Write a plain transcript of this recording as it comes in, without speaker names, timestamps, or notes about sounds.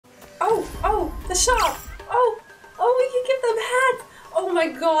The shop! Oh! Oh, we can give them hats! Oh my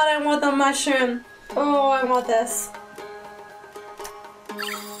god, I want the mushroom! Oh, I want this. Oh,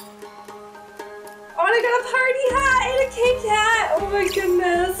 and I got a party hat and a cake hat! Oh my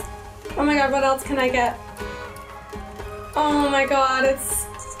goodness! Oh my god, what else can I get? Oh my god,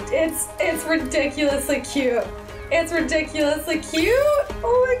 it's ridiculously cute. It's ridiculously cute!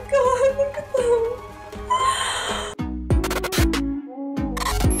 Oh my god, look at them!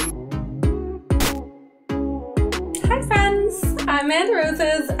 Hi friends, I'm Amanda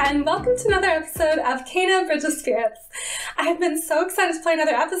Roses, and welcome to another episode of Kena Bridge of Spirits. I have been so excited to play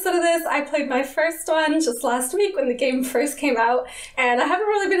another episode of this. I played my first one just last week when the game first came out, and I haven't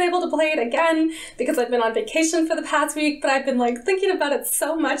really been able to play it again because I've been on vacation for the past week, but I've been thinking about it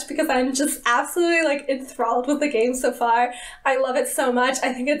so much because I'm just absolutely enthralled with the game so far. I love it so much.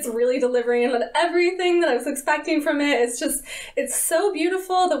 I think it's really delivering on everything that I was expecting from it. It's so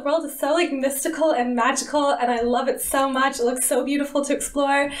beautiful. The world is so mystical and magical, and I love it so much. It looks so beautiful to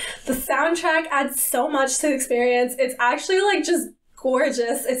explore. The soundtrack adds so much to the experience. It's actually just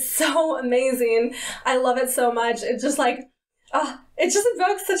gorgeous. It's so amazing. I love it so much. It just it just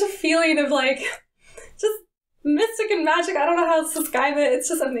evokes such a feeling of just mystic and magic. I don't know how else to describe it. It's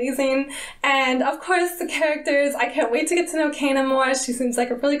just amazing. And of course the characters, I can't wait to get to know Kena more. She seems like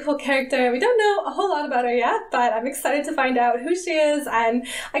a really cool character. We don't know a whole lot about her yet, but I'm excited to find out who she is and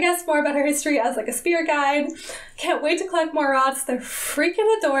I guess more about her history as a spirit guide. Can't wait to collect more rots. They're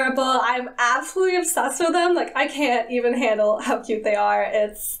freaking adorable. I'm absolutely obsessed with them. I can't even handle how cute they are.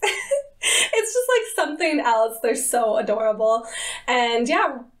 It's it's just something else. They're so adorable. And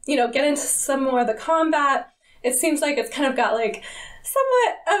yeah, get into some more of the combat. It seems like it's kind of got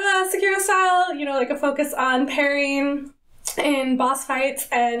somewhat of a Sekiro style, a focus on parrying in boss fights,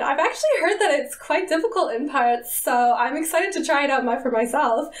 and I've actually heard that it's quite difficult in parts, so I'm excited to try it out for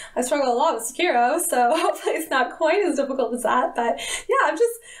myself. I struggle a lot with Sekiro, so hopefully it's not quite as difficult as that, but yeah, I'm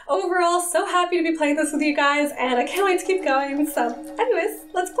just overall so happy to be playing this with you guys, and I can't wait to keep going, so anyways,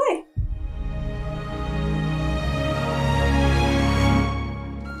 let's play!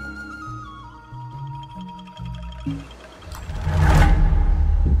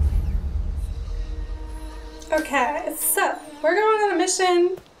 Okay, so we're going on a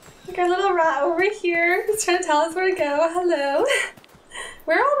mission. Our little rat over here is trying to tell us where to go. Hello.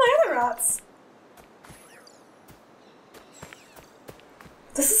 Where are all my other rats?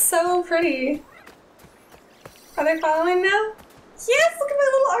 This is so pretty. Are they following now? Yes, look at my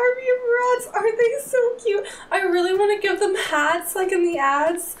little army of rats. Aren't they so cute? I really want to give them hats in the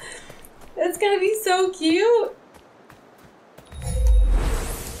ads. It's gonna be so cute.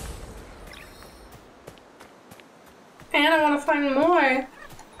 And I want to find more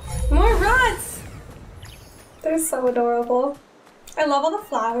rats! They're so adorable. I love all the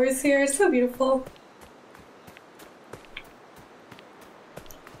flowers here, it's so beautiful.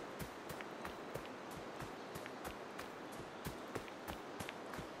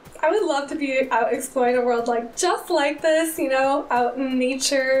 I would love to be out exploring a world just like this, out in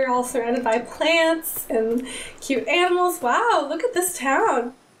nature, all surrounded by plants and cute animals. Wow, look at this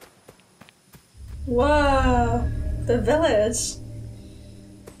town. Whoa. The village.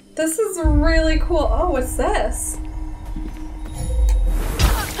 This is really cool. Oh, what's this?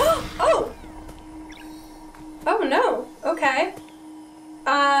 Oh! Oh no. Okay.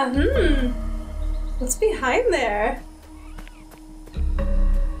 What's behind there?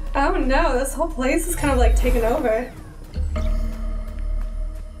 Oh no, this whole place is kind of taken over.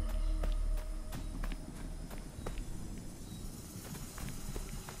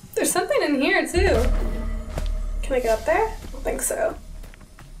 There's something in here too. Can I get up there? I don't think so.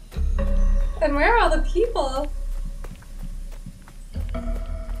 And where are all the people?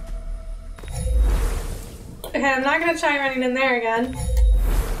 Okay, I'm not gonna try running in there again.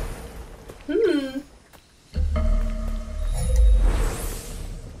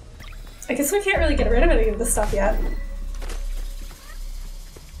 I guess we can't really get rid of any of this stuff yet.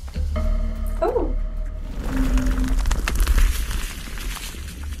 Oh.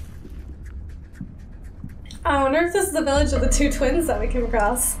 I wonder if this is the village of the two twins that we came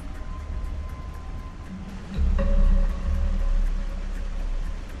across.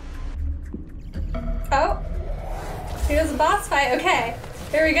 Oh! Here's a boss fight. Okay,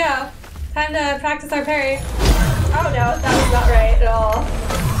 here we go. Time to practice our parry. Oh no, that was not right at all.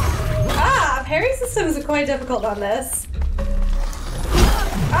 Ah, parry systems are quite difficult on this.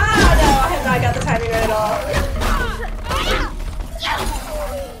 Ah, no, I have not got the timing right at all.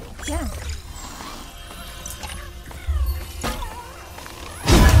 Yeah.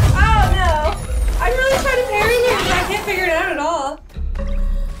 I'm really trying to parry here, but I can't figure it out at all.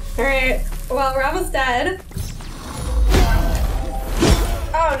 Alright, Well, we're almost dead.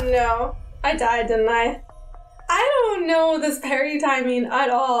 Oh no. I died, didn't I? I don't know this parry timing at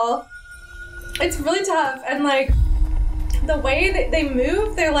all. It's really tough, and like, the way that they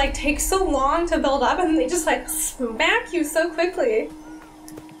move, they like take so long to build up and they just like smack you so quickly.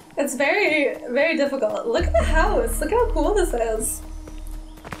 It's very, very difficult. Look at the house. Look how cool this is.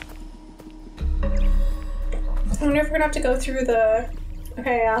 I wonder if we're gonna have to go through the...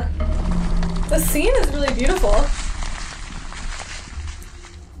 Okay, yeah. The scene is really beautiful.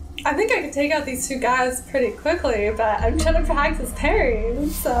 I think I could take out these two guys pretty quickly, but I'm trying to practice parrying,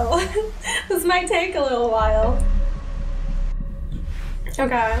 so this might take a little while.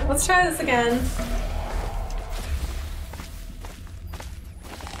 Okay, let's try this again.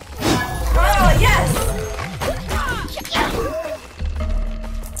 Oh, yes!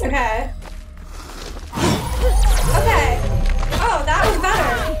 Okay. Okay. Oh, that was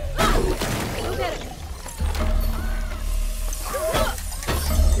better.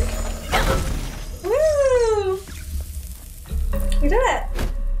 Woo! We did it.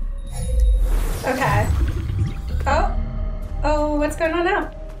 Okay. Oh. Oh, what's going on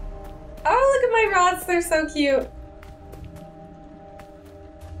now? Oh, look at my rods. They're so cute.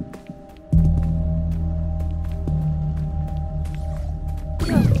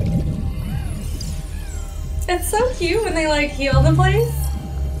 It's so cute when they like heal the place.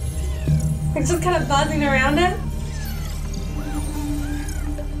 It's just kind of buzzing around it.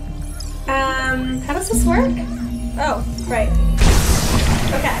 How does this work? Oh, right.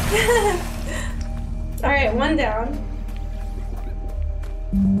 Okay. Alright, one down.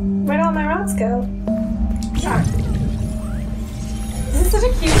 Where'd all my rods go? Ah. This is such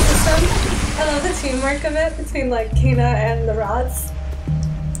a cute system. I love the teamwork of it between like Kena and the rods.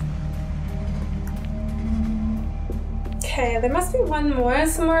 Okay, there must be one more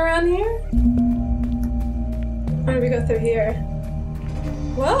somewhere around here. Or maybe go through here.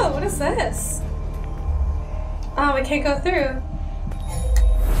 Whoa, what is this? Oh, I can't go through.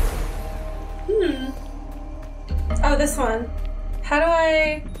 Oh, this one. How do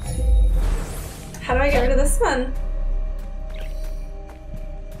I get rid of this one?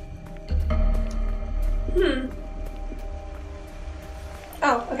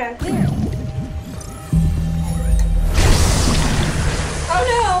 Oh, okay. Oh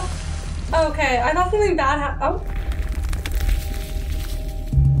no! Okay, I thought something bad happened. Oh.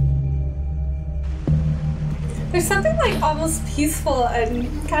 There's something like almost peaceful and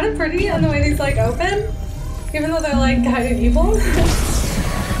kind of pretty in the way these like open, even though they're like kind of evil.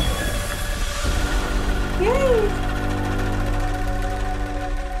 Yay!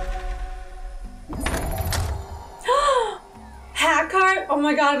 Hat cart! Oh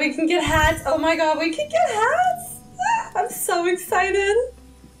my god, we can get hats! Oh my god, we can get hats! I'm so excited!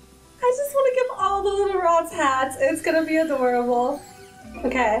 I just want to give all the little rods hats. It's gonna be adorable.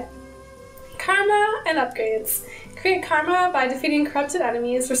 Okay. Karma and upgrades. Create karma by defeating corrupted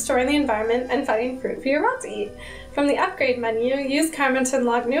enemies, restoring the environment, and finding fruit for your rod to eat. From the upgrade menu, use karma to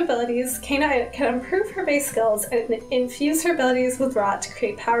unlock new abilities. Kena can improve her base skills and infuse her abilities with rod to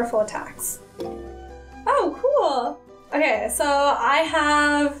create powerful attacks. Oh, cool! Okay, so I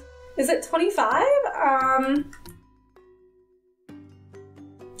have... Is it 25?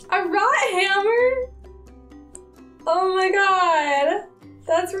 A rot hammer? Oh my god!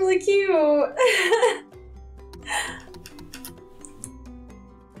 That's really cute!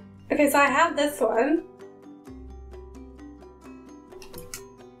 Okay, so I have this one.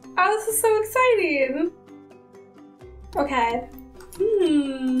 Oh, this is so exciting! Okay.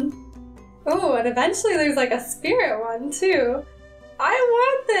 Oh, and eventually there's like a spirit one too. I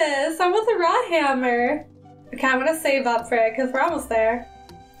want this! I want the rot hammer! Okay, I'm gonna save up for it because we're almost there.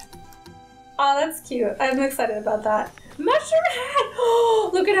 Oh, that's cute. I'm excited about that. Mushroom hat! Oh,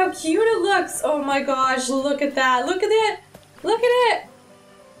 look at how cute it looks! Oh my gosh, look at that! Look at it! Look at it!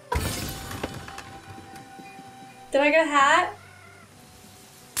 Did I get a hat?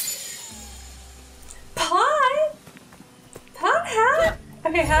 Pot? Pot hat?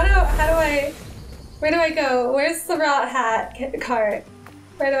 Okay, how do I... Where do I go? Where's the rot hat cart?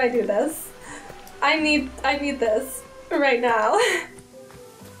 Where do I do this? I need this right now.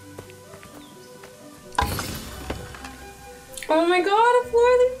 Oh my god, a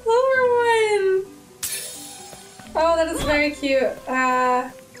flower one! Oh, that is very cute.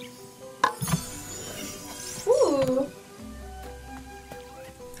 Ooh.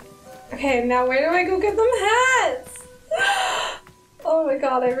 Okay, now where do I go get them hats? Oh my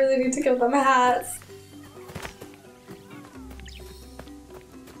god, I really need to give them hats.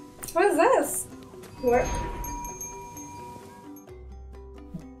 What is this? Where?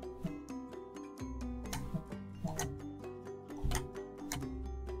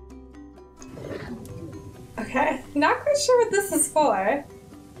 Okay, not quite sure what this is for.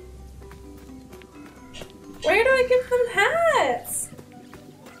 Where do I give them hats?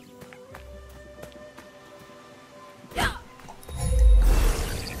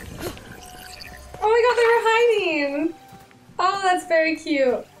 Oh my god, they were hiding! Oh, that's very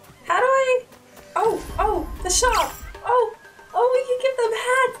cute. How do I... Oh, the shop! Oh, we can give them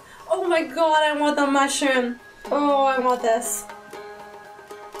hats! Oh my god, I want the mushroom. Oh, I want this.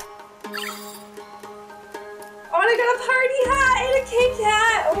 Oh, and I got a party hat and a cake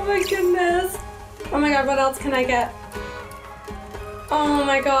hat! Oh my goodness. Oh my god, what else can I get? Oh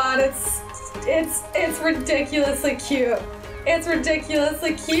my god, it's ridiculously cute. It's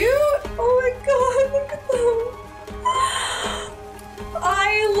ridiculously cute! Oh my god, look at them!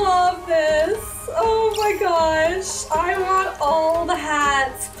 I love this! Oh my gosh! I want all the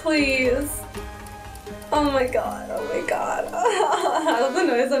hats, please! Oh my god, oh my god. I love the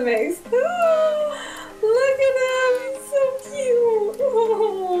noise it makes. Look at him! He's so cute!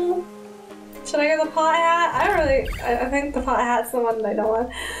 Oh. Should I get the pot hat? I think the pot hat's the one that I don't want.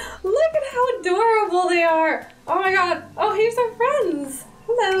 Look at how adorable they are! Oh my god! Oh, here's our friends!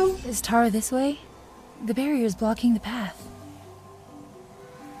 Hello! Is Taro this way? The barrier's blocking the path.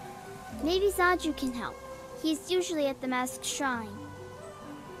 Maybe Zaju can help. He's usually at the masked shrine.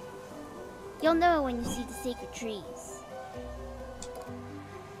 You'll know when you see the sacred trees.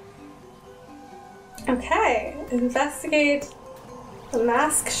 Okay, investigate the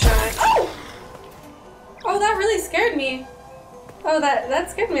mask shrine. Oh! Oh, that really scared me. Oh, that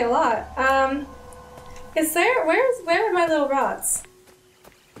scared me a lot. Where are my little rods?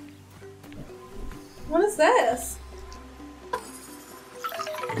 What is this?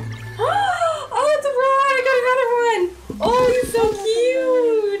 Oh, it's a rod! I got another one! Oh, he's so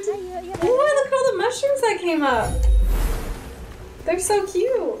cute! Oh, look at all the mushrooms that came up. They're so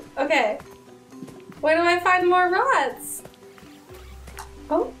cute. Okay. Where do I find more rods?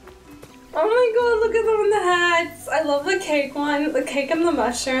 Oh. Oh my god, look at them in the hats. I love the cake one. The cake and the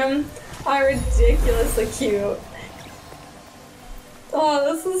mushroom are ridiculously cute.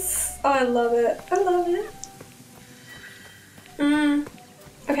 Oh, this is... Oh, I love it. I love it.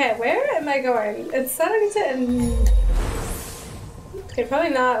 Okay, where am I going? It said I need to... Okay, probably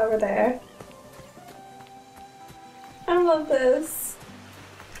not over there. I love this.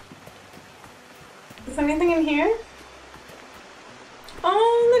 Is there anything in here?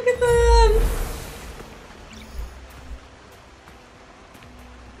 Oh, look at them!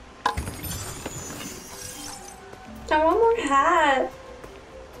 I want more hats.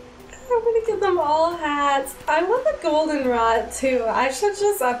 I'm gonna give them all hats. I want the golden rod too. I should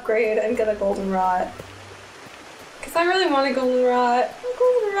just upgrade and get a golden rod. Because I really want a golden rod. A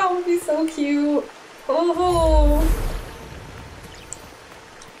golden rod would be so cute. Oh.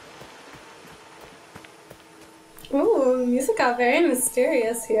 Ooh, music got very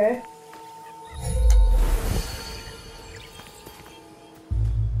mysterious here.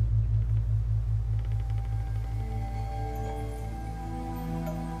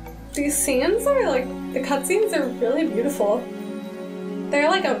 These scenes are like, the cutscenes are really beautiful. They're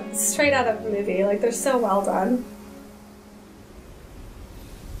like a straight out of a movie, like they're so well done.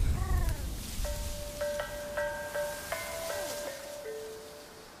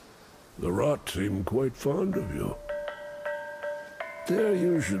 The rot seem quite fond of you. They're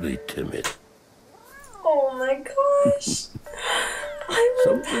usually timid. Oh my gosh! I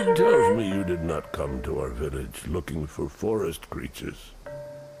want Something that. tells me you did not come to our village looking for forest creatures.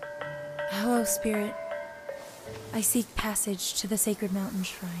 Hello, Spirit. I seek passage to the sacred mountain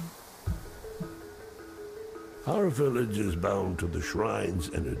shrine. Our village is bound to the shrine's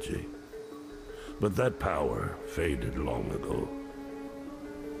energy, but that power faded long ago.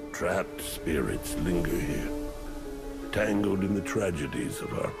 Trapped spirits linger here, tangled in the tragedies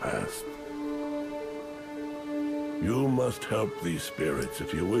of our past. You must help these spirits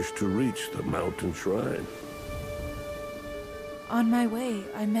if you wish to reach the mountain shrine. On my way,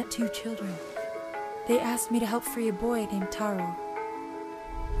 I met 2 children. They asked me to help free a boy named Taro.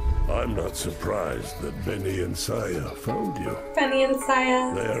 I'm not surprised that Beni and Saiya found you. Beni and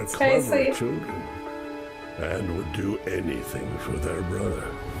Saiya. They are It's very clever sweet. children, and would do anything for their brother.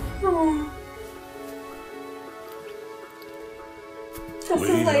 Aww. This We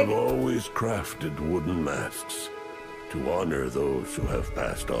is like... have always crafted wooden masks to honor those who have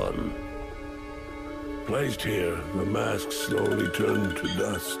passed on. Placed here, the masks slowly turn to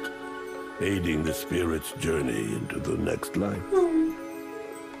dust, aiding the spirit's journey into the next life.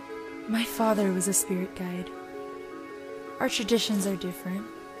 My father was a spirit guide. Our traditions are different,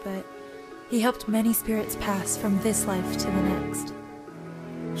 but he helped many spirits pass from this life to the next.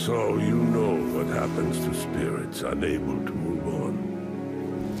 So you know what happens to spirits unable to move on.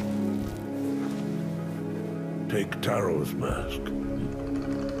 Take Taro's mask.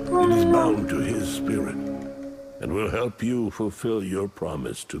 It is bound to his spirit, and will help you fulfill your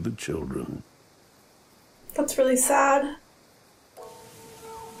promise to the children. That's really sad.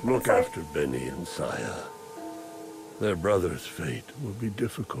 Look after Beni and Saiya. Their brother's fate will be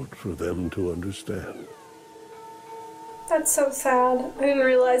difficult for them to understand. That's so sad. I didn't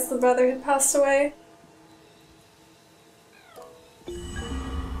realize the brother had passed away.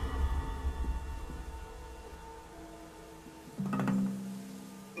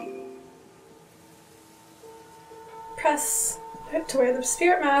 Press to wear the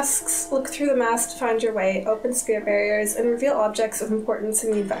spirit masks, look through the mask to find your way, open spirit barriers, and reveal objects of importance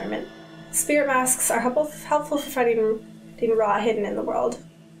in the environment. Spirit masks are helpful for finding Ra hidden in the world.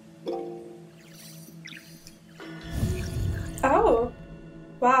 Oh!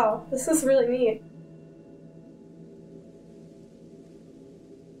 Wow, this is really neat.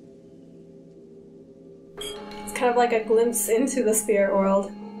 It's kind of like a glimpse into the spirit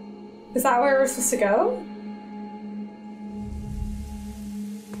world. Is that where we're supposed to go?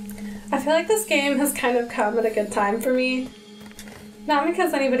 I feel like this game has kind of come at a good time for me. Not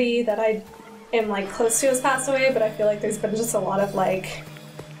because anybody that I am like close to has passed away, but I feel like there's been just a lot of like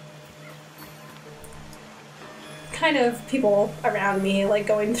kind of people around me like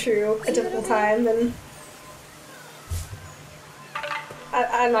going through a difficult time, and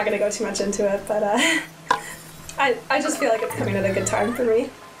I'm not gonna go too much into it, but I just feel like it's coming at a good time for me.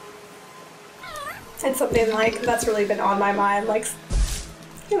 It's something like that's really been on my mind, like,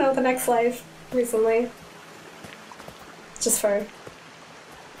 you know, the next life recently. Just for,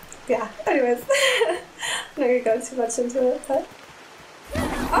 yeah, anyways. I'm not gonna go too much into it, but.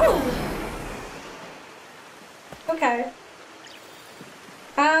 Oh! Okay.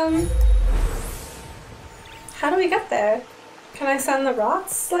 How do we get there? Can I send the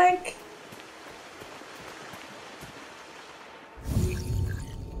rocks, like?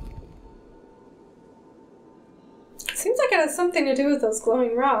 Seems like it has something to do with those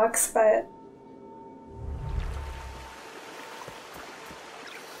glowing rocks, but...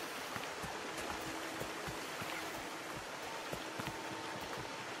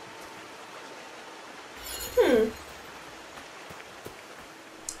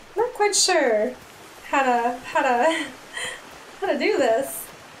 Not quite sure how to do this.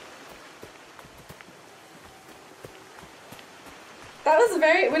 That was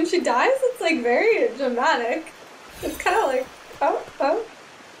very, when she dies, it's like very dramatic. It's kind of like, oh, oh.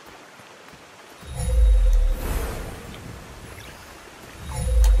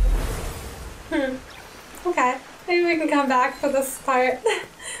 Okay, maybe we can come back for this part.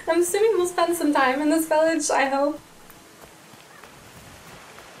 I'm assuming we'll spend some time in this village, I hope.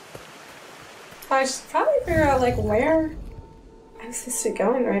 I should probably figure out, like, where I'm supposed to be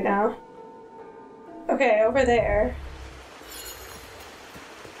going right now. Okay, over there.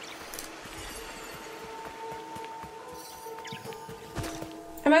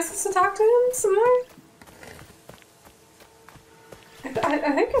 Am I supposed to talk to him some more?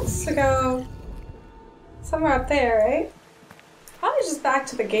 I think it's to go somewhere up there, right? Probably just back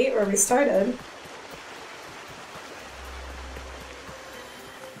to the gate where we started.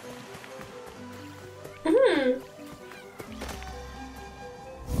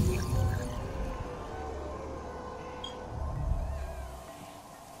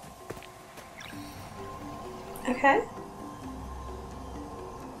 Okay.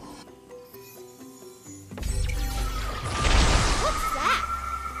 What's that?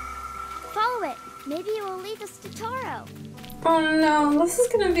 Follow it. Maybe it will lead us to Taro. Oh no, this is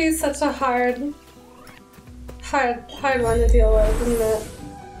gonna be such a hard one to deal with, isn't it?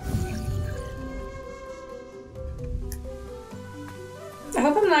 I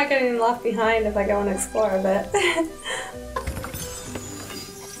hope I'm not getting left behind if I go and explore a bit.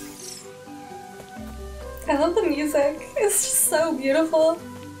 I love the music. It's just so beautiful.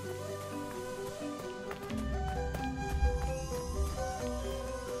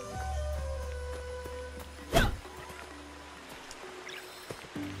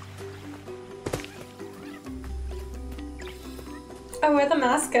 Oh, where'd the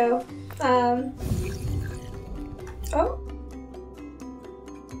mask go? Oh.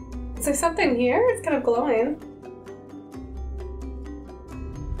 Is there something here? It's kind of glowing.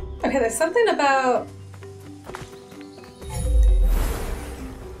 Okay, there's something about...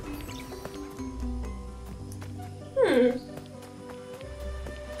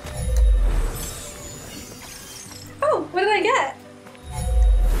 Oh, what did I get?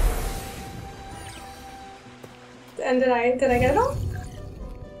 And did I get it all?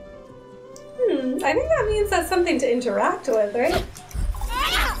 I think that means that's something to interact with, right?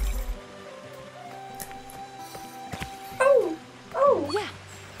 Oh! Oh! Yeah.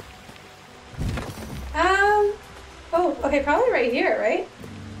 Oh, okay, probably right here, right?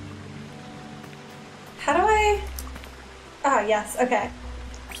 How do I... Ah, yes, okay.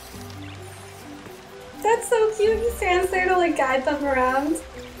 That's so cute, he stands there to like guide them around.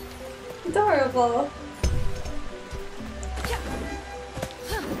 Adorable.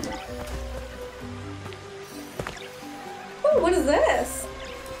 Oh, what is this?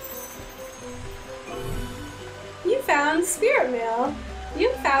 You found spirit mail.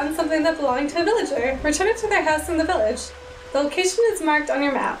 You found something that belonged to a villager. Return it to their house in the village. The location is marked on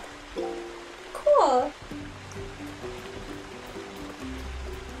your map. Cool.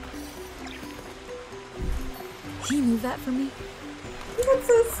 Can you move that for me? That's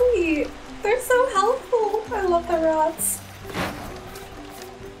so sweet. They're so helpful. I love the rats.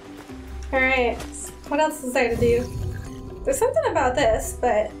 Alright, what else is there to do? There's something about this,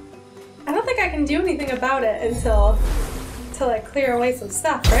 but I don't think I can do anything about it until like clear away some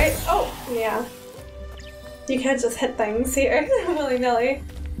stuff, right? Oh, yeah. You can't just hit things here willy-nilly.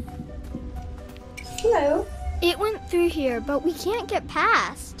 Hello. It went through here, but we can't get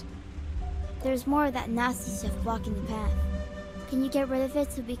past. There's more of that nasty stuff blocking the path. Can you get rid of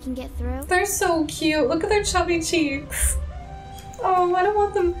it so we can get through? They're so cute. Look at their chubby cheeks. Oh, I don't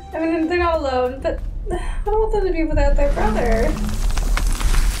want them. I mean, they're not alone, but I don't want them to be without their brother.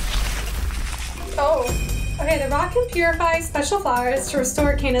 Oh. Okay, the rock can purify special flowers to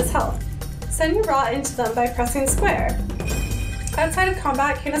restore Kana's health. Send your rot into them by pressing square. Outside of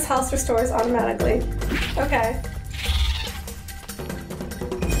combat, Kana's health restores automatically. Okay.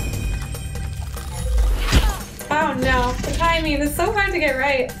 Oh no, the timing is so hard to get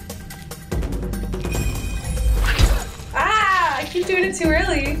right. Ah, I keep doing it too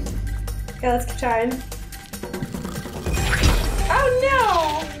early. Okay, let's keep trying. Oh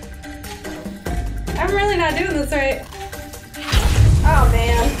no! I'm really not doing this right. Oh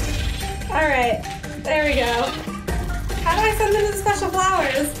man. Alright, there we go. How do I send them to the special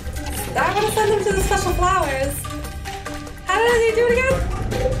flowers? I want to send them to the special flowers. How did they do it again?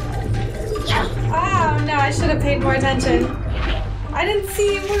 Oh no, I should have paid more attention. I didn't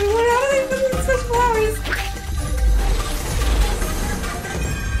see. How do they send them to the special flowers?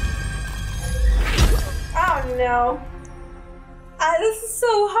 Oh no. This is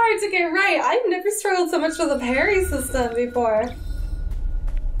so hard to get right. I've never struggled so much with a parry system before.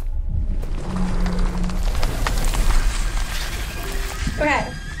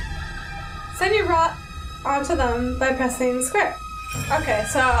 Okay. Send your rot onto them by pressing square. Okay,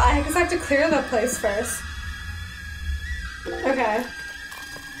 so I guess I have to clear the place first. Okay.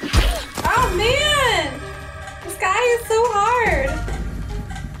 Oh man! This guy is so hard!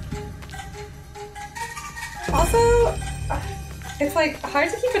 Also, it's like hard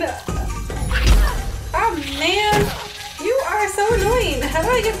to keep it up. Oh man! You are so annoying! How do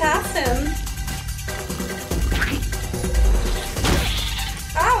I get past him?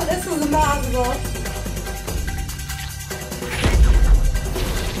 Oh, this is impossible.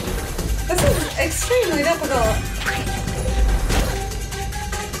 This is extremely difficult.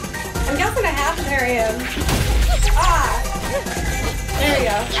 I'm guessing I have to parry him. Ah! There we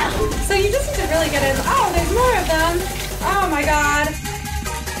go. So you just need to really get in. Oh, there's more of them! Oh my god.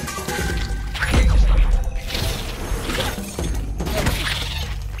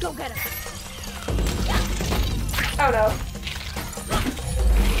 Go get him. Oh no.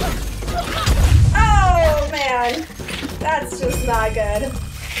 Oh man. That's just not good.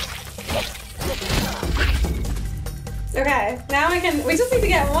 Okay, now we just need to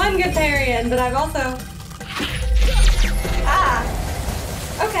get one good parry in, but I've also... Ah!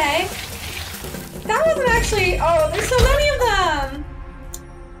 Okay. That wasn't actually... Oh, there's so many of them!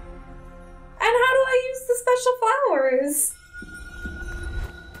 And how do I use the special flowers?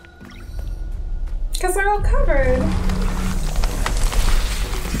 Because they're all covered.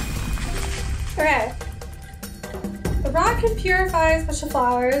 Okay. The rock can purify special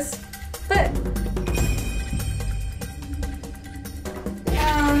flowers, but...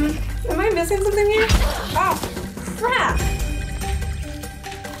 am I missing something here? Oh, crap!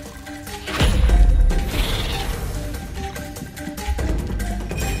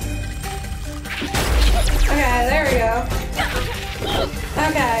 Okay, there we go.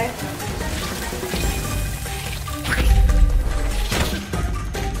 Okay.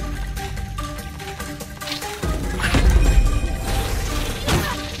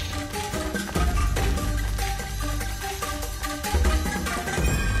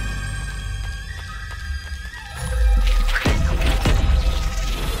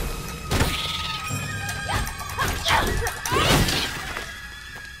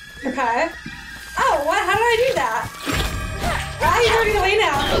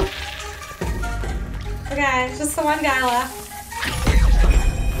 Okay, just the one guy left.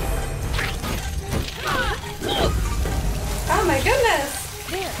 Oh my goodness!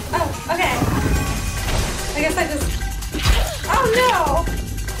 Oh, okay. I guess I just... Oh no!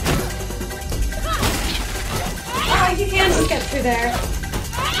 Oh, you can just get through there.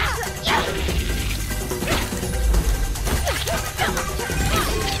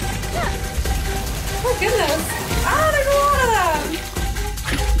 Oh goodness! Oh, there's a lot of them!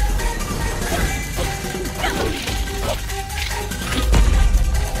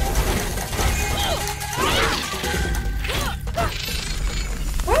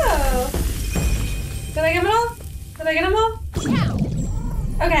 Whoa! Did I get them all? Did I get them all?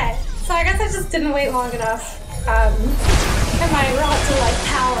 Okay, so I guess I just didn't wait long enough for my rod to like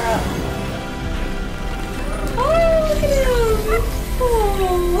power up. Oh, look at him!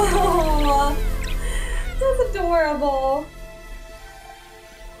 Oh, that's adorable.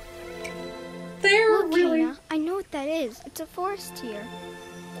 They're Look, really... Hannah, I know what that is. It's a forest tear.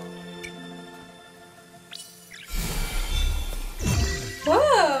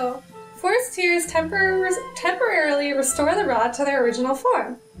 Whoa! Forest tears temporarily restore the rod to their original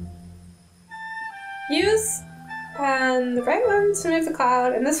form. Use the right one to move the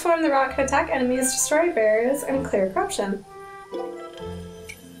cloud. In this form, the rod can attack enemies, destroy barriers, and clear corruption.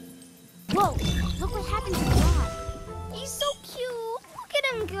 Whoa! Look what happened to the rod. He's so cute. Look at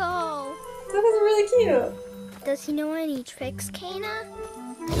him go. That was really cute. Does he know any tricks, Kana?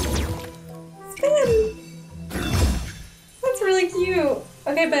 Spin! That's really cute.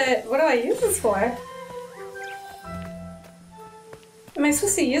 Okay, but what do I use this for? Am I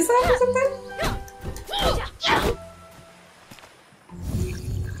supposed to use that or something?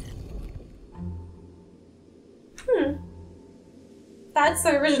 That's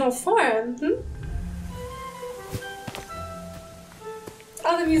the original form.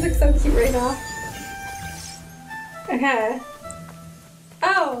 Oh, the music's so cute right now. Okay.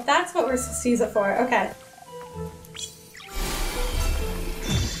 Oh, that's what we're supposed to use it for. Okay.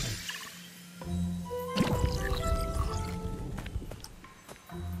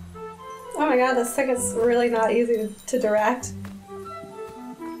 Oh my god, this thing is really not easy to direct.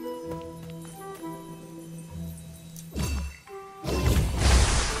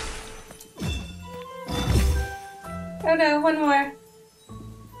 Oh no, one more.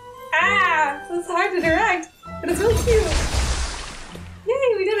 Ah! This is hard to direct, but it's really cute.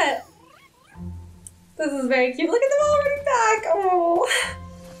 Yay, we did it! This is very cute. Look at them all running back! Oh!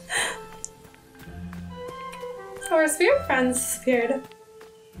 Oh, our spirit friends appeared.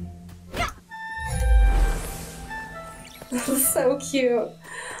 This is so cute.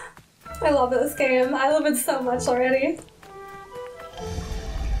 I love this game. I love it so much already.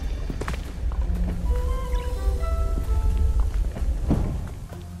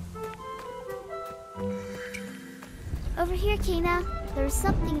 Over here, Kana. There's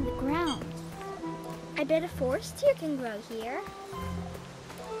something in the ground. I bet a forest tear can grow here.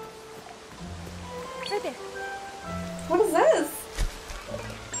 Right there. What is this?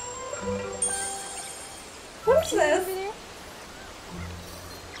 What is this? Over there?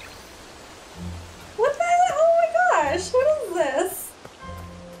 What the hell? Oh my gosh, what is this?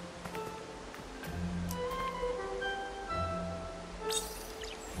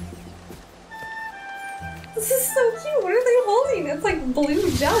 This is so cute. What are they holding? It's like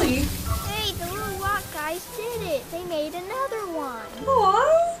blue jelly. Hey, the little rock guys did it. They made another one.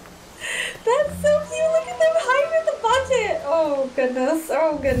 Aww. That's so cute. Look at them hiding in the bucket. Oh goodness.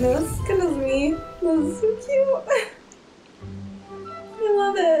 Oh goodness. Goodness me. This is so cute. I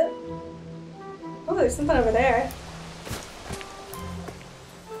love it. Oh, there's something over there.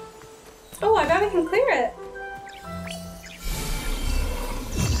 Oh, I bet we can clear it.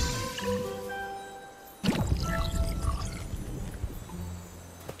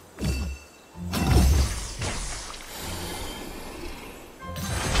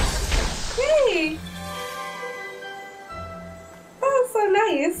 Yay! Oh, that's so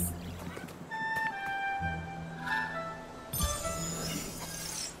nice.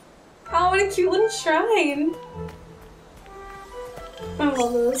 Oh, what a cute little shrine. I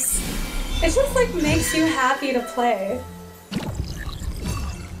love this. It just like makes you happy to play.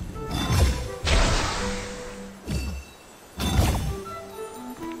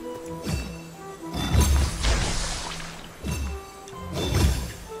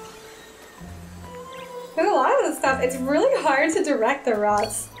 There's a lot of this stuff. It's really hard to direct the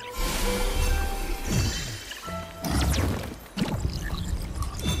rods.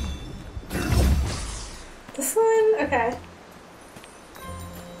 This one? Okay.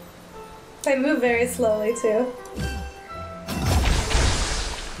 They move very slowly too.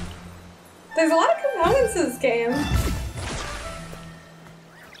 There's a lot of components in this game.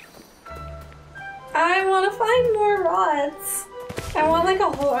 I want to find more rods. I want like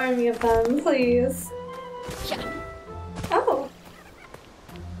a whole army of them, please. Oh.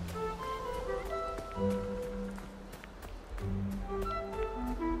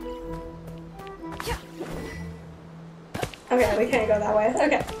 Okay, we can't go that way.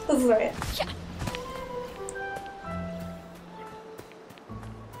 Okay, this is right.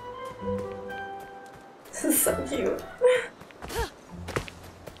 This is so cute.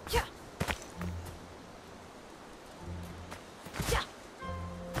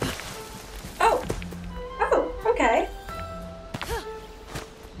 Oh! Oh, okay.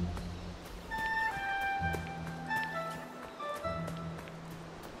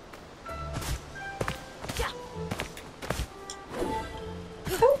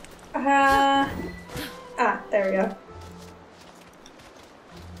 There we go.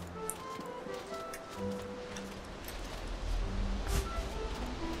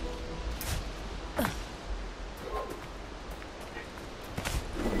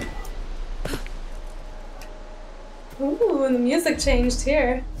 Ooh, and the music changed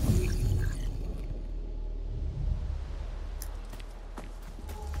here.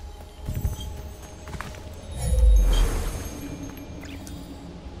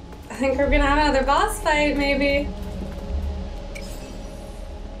 I think we're gonna have another boss fight, maybe.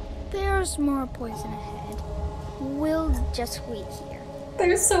 There's more poison ahead. We'll just wait here.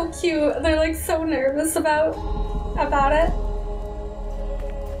 They're so cute. They're like so nervous about it.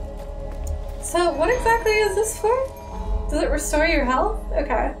 So what exactly is this for? Does it restore your health?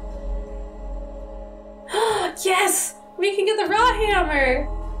 Okay. Yes! We can get the raw hammer!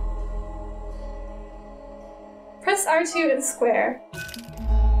 Press R2 and square.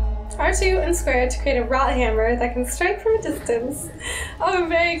 R2 and square to create a rot hammer that can strike from a distance. Oh, I'm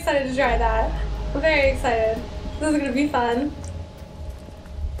very excited to try that. I'm very excited. This is gonna be fun.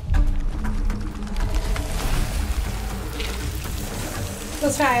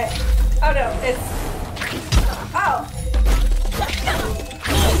 Let's try it. Oh no, it's... Oh!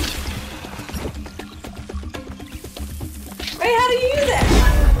 Wait, how do you use it?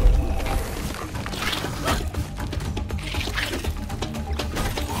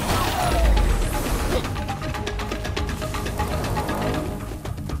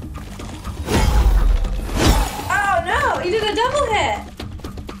 Oh no, you did a double hit!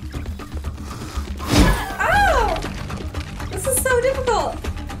 Oh! This is so difficult!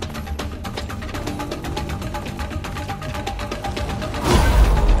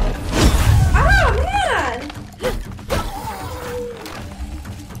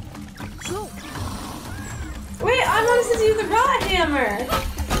 Hammer.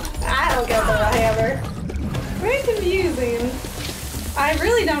 I don't get the hammer. Very confusing. I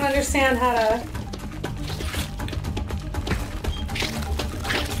really don't understand how to...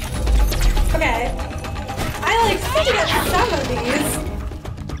 Okay. I like to get some of these.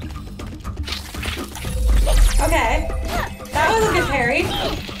 Okay. That was a good parry.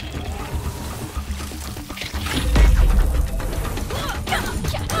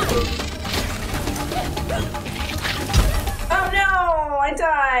 I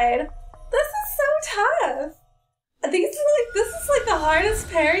died. This is so tough. This is like the hardest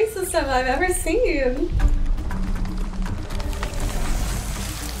parry system I've ever seen.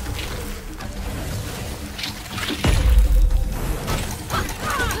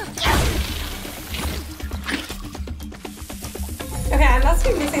 Okay, I must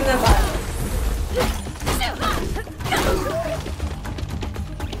be missing the button.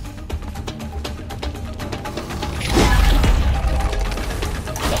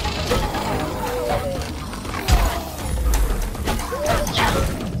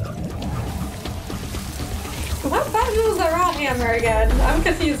 Hammer again. I'm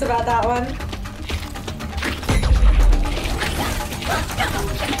confused about that one.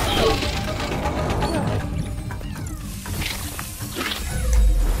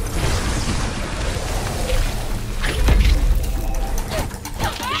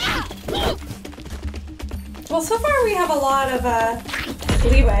 Well, so far we have a lot of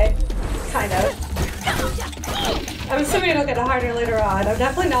leeway, kind of. I'm assuming it'll get harder later on. I'm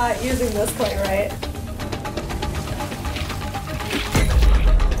definitely not using this quite right.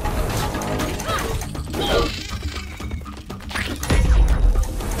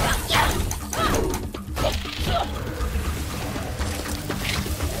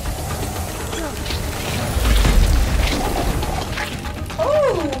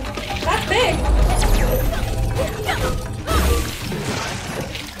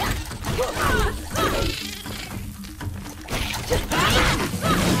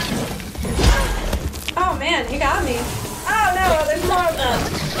 man, he got me. Oh no, there's more of them.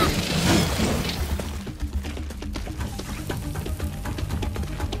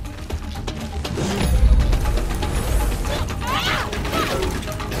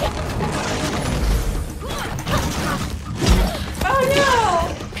 Oh no!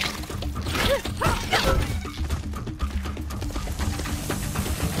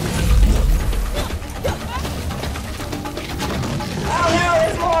 Oh no,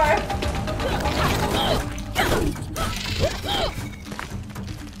 there's more!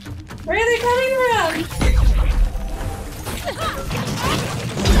 Where are they coming from?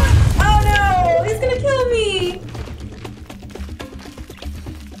 Oh no! He's gonna kill me!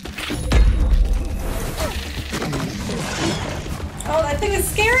 Oh, that thing is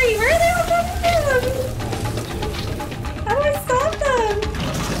scary! Where are they all coming from? How do I stop them?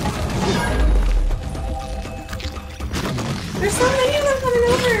 There's so many of them coming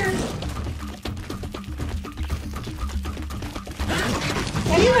over!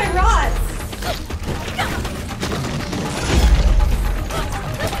 I need my rods!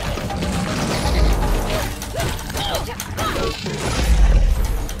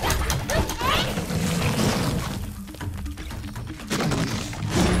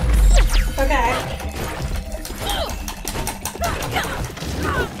 Okay.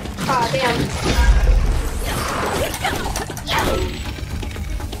 Aw, damn.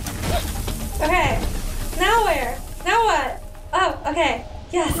 Okay. Now where? Now what? Oh, okay.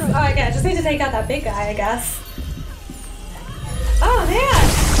 Yes. Oh, okay. I just need to take out that big guy, I guess. Oh, man.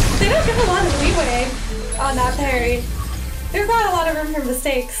 They don't give a lot of leeway on that parry. There's not a lot of room for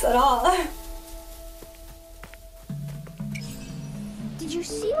mistakes at all. Did you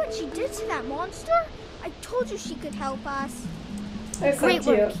see what she did to that monster? I told you she could help us. They're so Great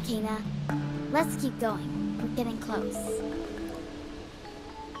cute. work, Kina. Let's keep going. We're getting close.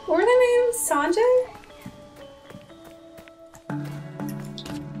 What were their names? Sanjay?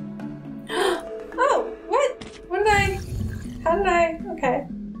 Oh, what? What did I... How did I... Okay.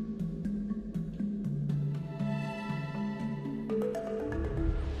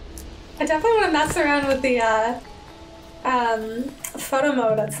 I definitely want to mess around with the, photo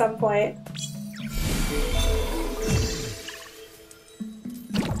mode at some point.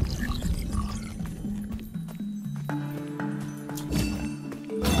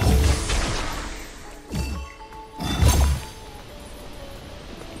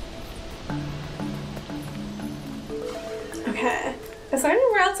 Okay. Is there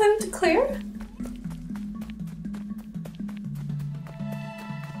anywhere else I need to clear?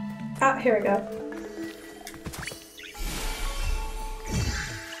 Ah, here we go.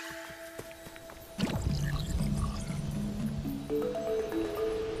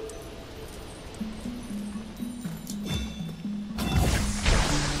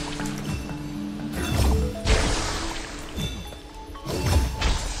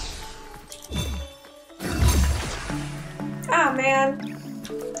 Ah, man.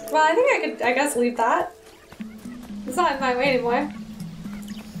 Well, I think I could, I guess, leave that. It's not in my way anymore.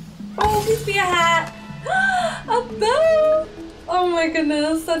 Oh, please be a hat! A bow! Oh my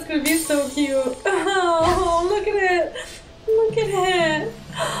goodness, that's gonna be so cute. Oh, look at it! Look at it!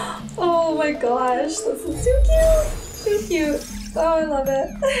 Oh my gosh, this is so cute! So cute. Oh, I love it.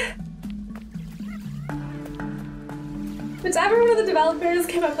 Whichever one of the developers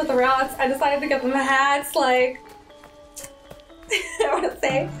came up with the routes, I decided to get them hats, like... I want to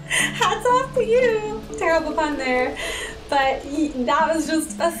say, hats off to you! Terrible pun there. But that was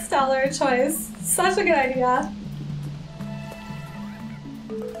just a stellar choice. Such a good idea.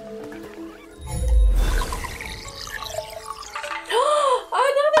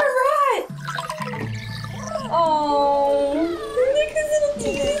 Another rat! Oh, look at his little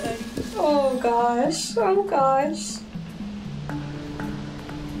teeth. Oh gosh, oh gosh.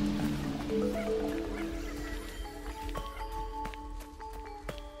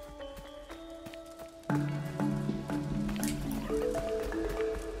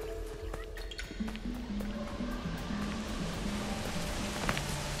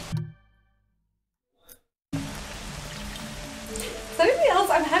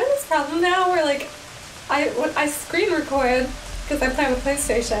 I'm having this problem now where like I screen record because I play on the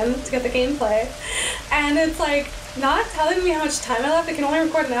PlayStation to get the gameplay, and it's like not telling me how much time I left. I can only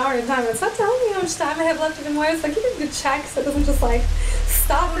record an hour at a time. It's not telling me how much time I have left anymore. It's like you need to check so it doesn't just like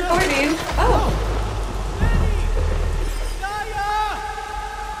stop recording. Oh.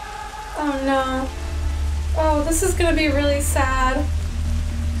 Oh no. Oh, this is gonna be really sad.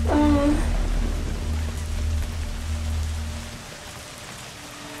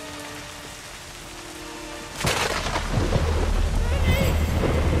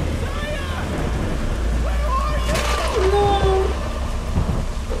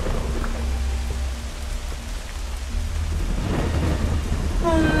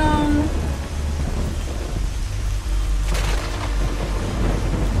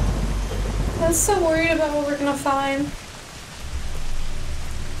 I'm so worried about what we're gonna find.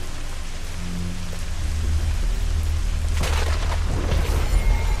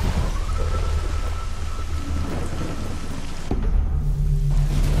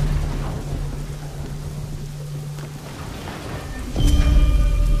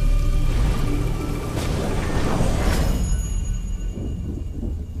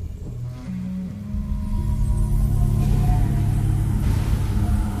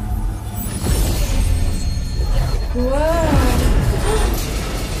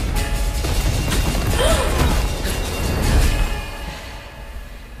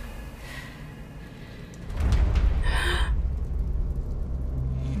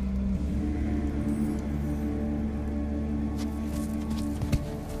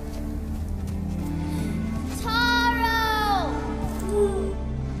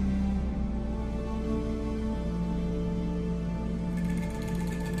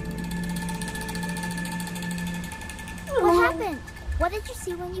 What did you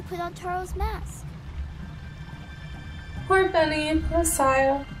see when you put on Taro's mask? Poor Beni, poor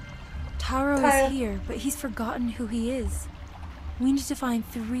Saiya. Taro is here, but he's forgotten who he is. We need to find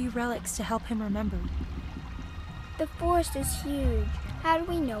 3 relics to help him remember. The forest is huge. How do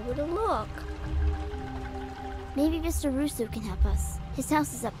we know where to look? Maybe Mr. Russo can help us. His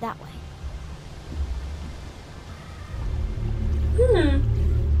house is up that way.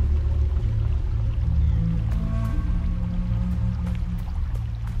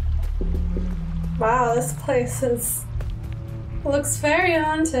 Wow, this place looks very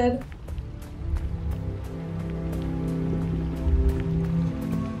haunted.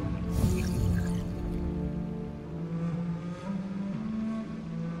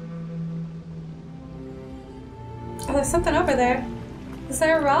 Oh, there's something over there. Is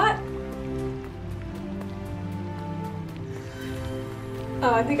there a rot?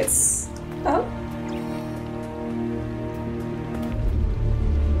 Oh, I think it's... Oh?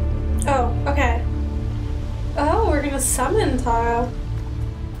 Oh, okay. Oh, we're gonna summon Taro.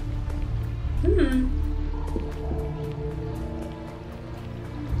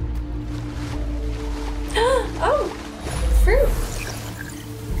 Oh! Fruit!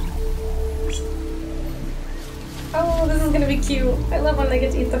 Oh, this is gonna be cute. I love when they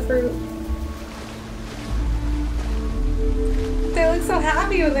get to eat the fruit. They look so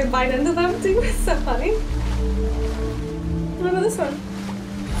happy when they bite into them too. It's so funny. What about this one?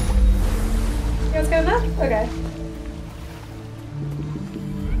 You guys got enough? Okay.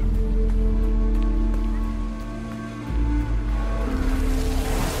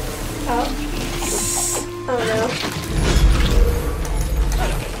 Oh. Oh no.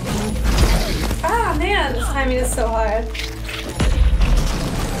 Ah man, this timing is so hard.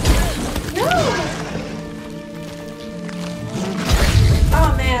 No!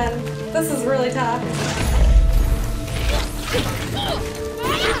 Oh man, this is really tough.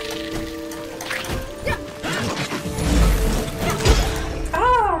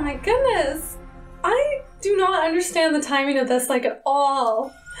 Oh my goodness! I do not understand the timing of this like at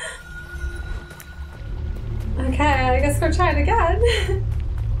all. Okay, I guess we're trying again.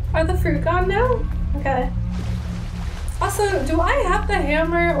 Are the fruit gone now? Okay. Also, do I have the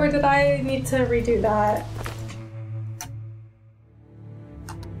hammer or did I need to redo that?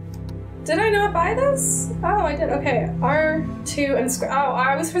 Did I not buy this? Oh, I did. Okay, R2 and oh,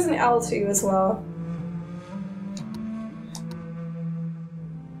 I was pressing L2 as well.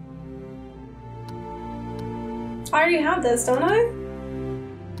 I already have this, don't I?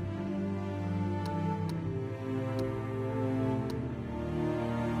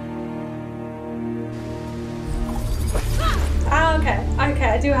 Oh, okay. Okay,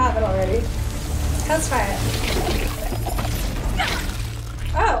 I do have it already. Let's try it.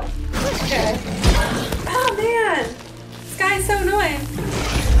 Oh, okay. Oh man! This guy is so annoying.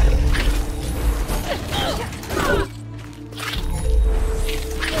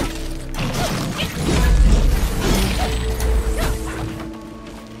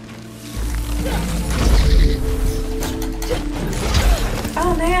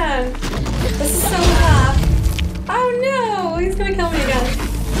 Oh man! This is so tough. Oh no! He's gonna kill me again.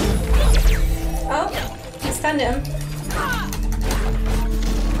 Oh, I stunned him.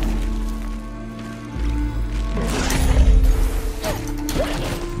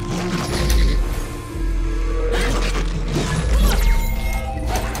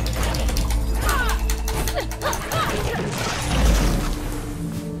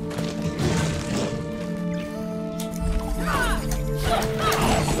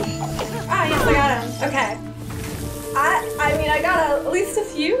 Ah, yes, I got him. Okay. I mean, I got at least a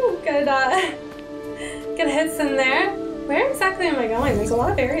few good hits in there. Where exactly am I going? There's a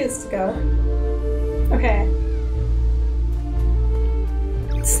lot of areas to go. Okay.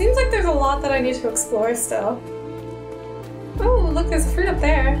 Seems like there's a lot that I need to explore still. Oh, look, there's a fruit up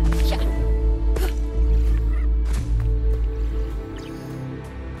there.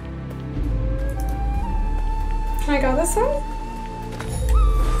 Can I go this way?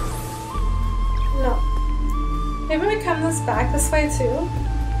 No. Maybe we come back this way too?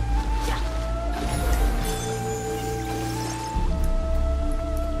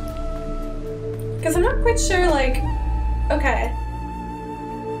 Because I'm not quite sure, like... Okay.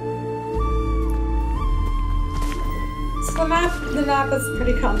 So the map is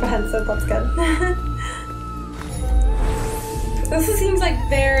pretty comprehensive, that's good. This seems like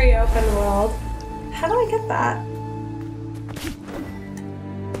very open world. How do I get that?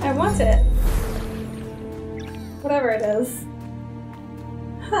 I want it. Whatever it is.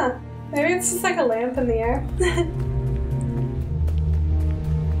 Huh. Maybe it's just like a lamp in the air.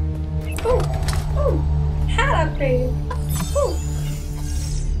 Oh! Hat upgrade! Oh!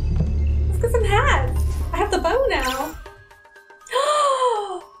 Let's get some hats! I have the bow now!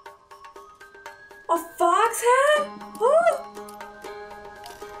 A fox hat? What?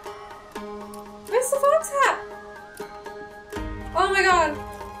 Where's the fox hat? Oh my god!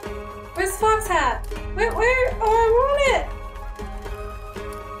 Where's the fox hat? Where? Oh, I want it!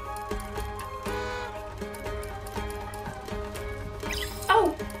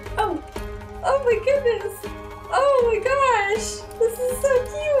 Oh! Oh! Oh my goodness! Oh my gosh! This is so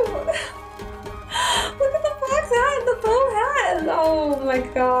cute! Look at the fox hat and the bow hat! Oh my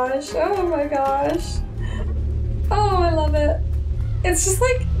gosh! Oh my gosh! Oh, I love it! It's just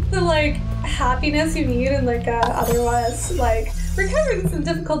like the happiness you need in otherwise we're covering some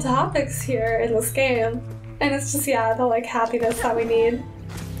difficult topics here in this game, and it's just the happiness that we need.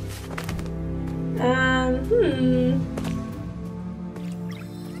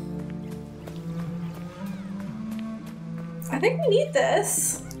 I think we need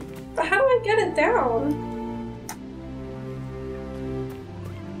this, but how do I get it down?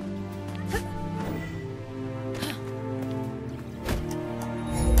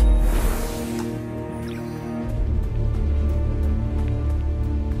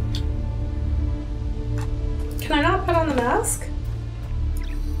 Can I not put on the mask?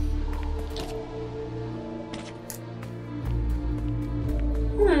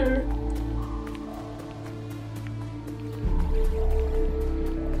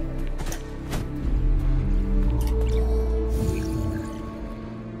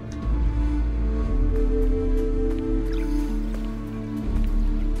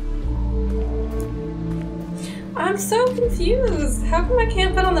 I'm so confused. How come I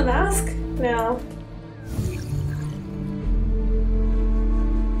can't put on the mask now?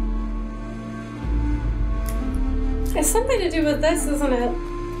 It's something to do with this, isn't it?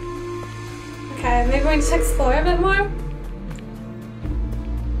 Okay, maybe we need to explore a bit more.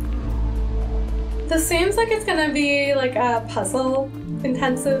 This seems like it's gonna be like a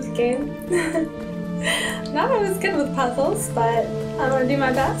puzzle-intensive game. Not always good with puzzles, but I'm gonna do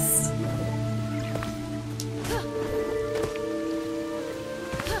my best.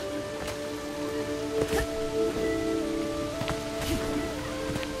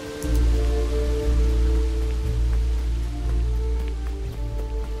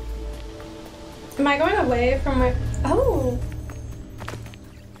 Am I going away from my... Oh!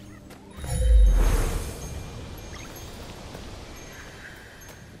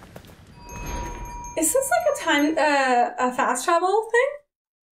 Is this like a fast travel thing?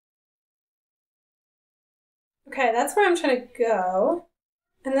 Okay, that's where I'm trying to go.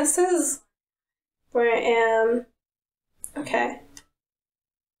 And this is where I am. Okay.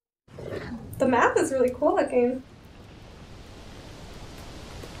 The map is really cool looking.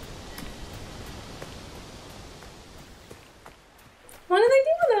 What are they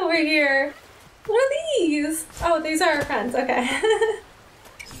doing over here? What are these? Oh, these are our friends. Okay.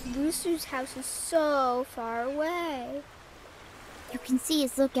 Rooster's house is so far away. You can see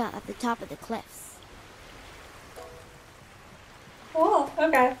his lookout at the top of the cliffs. Cool.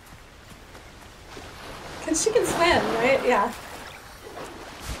 Okay. Because she can swim, right? Yeah.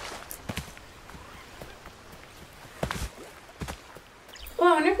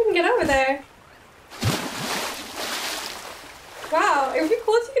 Well, I wonder if we can get over there. Wow, it would be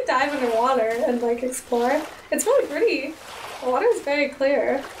cool if you could dive underwater and explore. It's really pretty. The water is very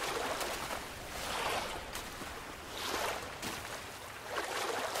clear.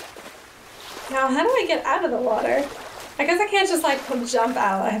 Now, how do I get out of the water? I guess I can't just jump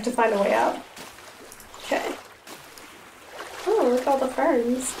out. I have to find a way out. Okay. Oh, look at all the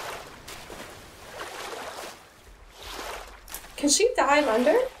ferns. Can she dive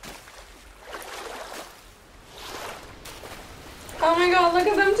under? Oh my god, look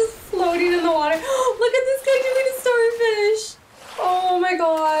at them just floating in the water. Look at this guy doing a starfish. Oh my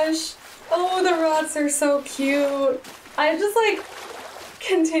gosh. Oh, the rots are so cute. I just like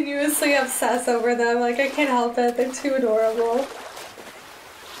continuously obsess over them. Like I can't help it. They're too adorable.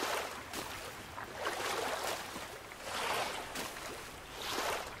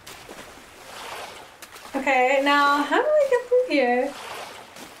 Okay, now how do I get through here?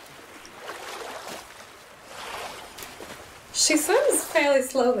 She swims fairly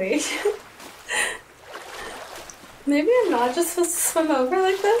slowly. Maybe I'm not just supposed to swim over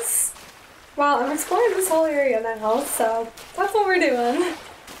like this? Wow, I'm exploring this whole area now, so that's what we're doing.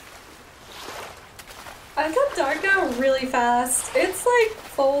 It got dark now really fast. It's like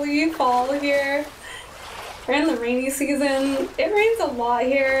fully fall here. We're in the rainy season. It rains a lot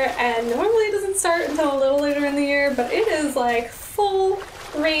here, and normally it doesn't start until a little later in the year, but it is like full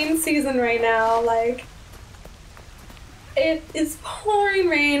rain season right now. Like, it is pouring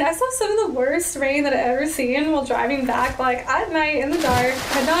rain. I saw some of the worst rain that I've ever seen while driving back, like at night in the dark.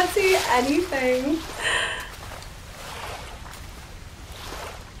 Could not see anything.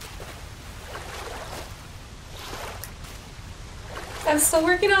 I'm still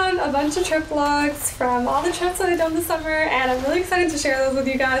working on a bunch of trip logs from all the trips that I've done this summer, and I'm really excited to share those with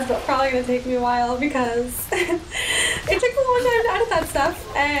you guys, but probably gonna take me a while because it takes a long time to edit that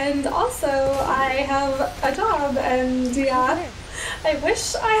stuff, and also I have a job, and yeah, I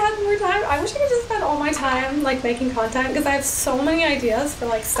wish I had more time. I wish I could just spend all my time like making content, because I have so many ideas for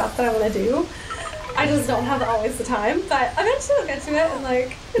like stuff that I want to do. I just don't have always the time, but eventually I'll get to it, and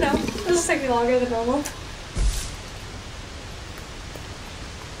like, you know, it'll just take me longer than normal.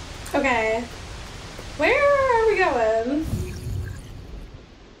 Okay, where are we going?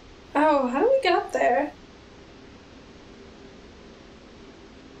 Oh, how do we get up there?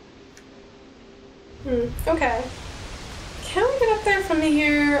 Okay. Can we get up there from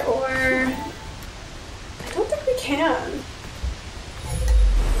here, or... I don't think we can.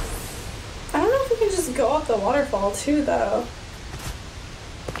 I don't know if we can just go up the waterfall too, though.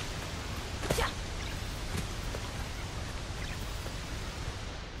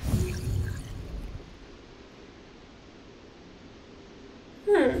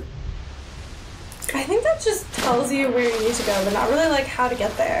 I think that just tells you where you need to go, but not really like how to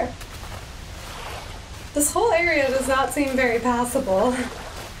get there. This whole area does not seem very passable.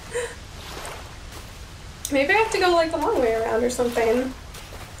 Maybe I have to go like the long way around or something.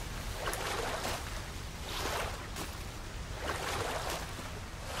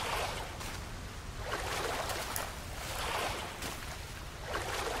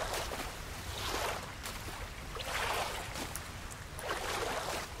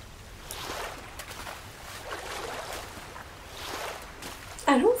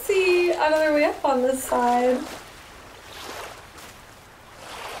 I don't see another way up on this side.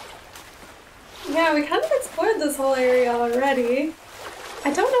 Yeah, we kind of explored this whole area already.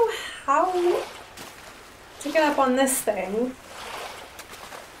 I don't know how to get up on this thing.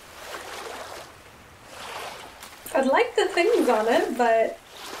 I'd like the things on it, but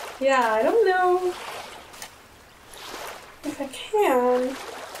yeah, I don't know if I can.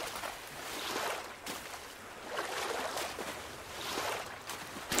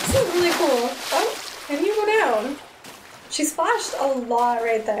 This is really cool. Oh, can you go down? She splashed a lot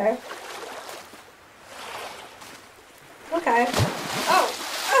right there. Okay. Oh!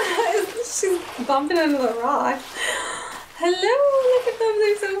 She's bumping into the rock. Hello! Look at them!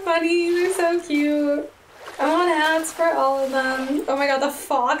 They're so funny. They're so cute. I want hats for all of them. Oh my god, the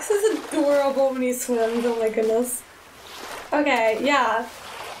fox is adorable when he swims. Oh my goodness. Okay, yeah.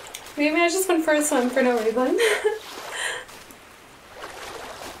 Maybe I just went for a swim for no reason.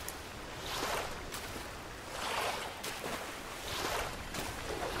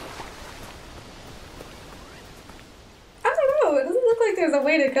 There's a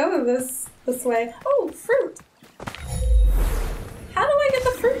way to go this way. Oh, fruit! How do I get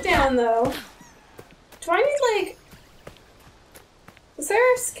the fruit down, though? Do I need, like... Is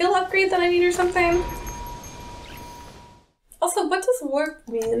there a skill upgrade that I need or something? Also, what does warp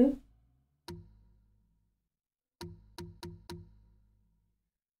mean?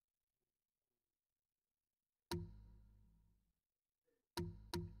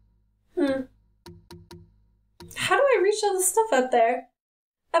 How do I reach all the stuff up there?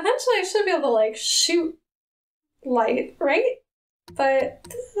 Eventually I should be able to, like, shoot light, right? But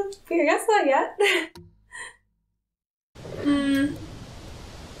I guess not yet.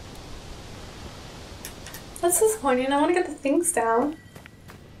 That's disappointing. I want to get the things down.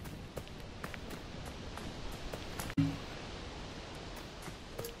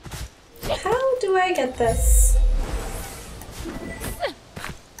 How do I get this?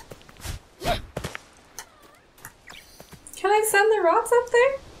 there rocks up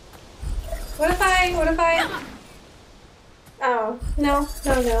there? What if I... Oh, no.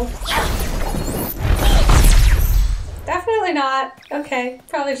 Definitely not. Okay,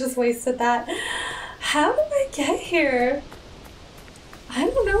 probably just wasted that. How did I get here? I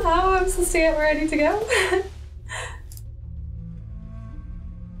don't know how I'm supposed to get where I need to go.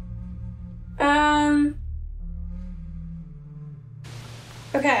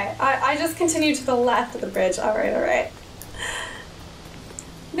 Okay, I just continue to the left of the bridge. Alright.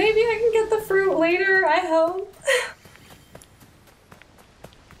 Maybe I can get the fruit later, I hope.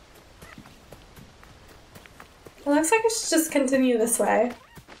 It looks like I should just continue this way.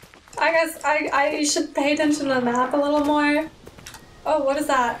 I guess I should pay attention to the map a little more. Oh, what is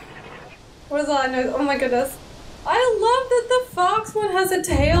that? What is that noise? Oh my goodness. I love that the fox one has a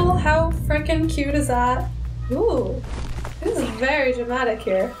tail. How freaking cute is that? Ooh. This is very dramatic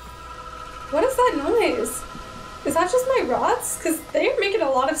here. What is that noise? Is that just my rods? Because they're making a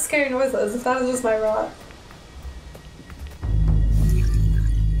lot of scary noises if that is just my rod.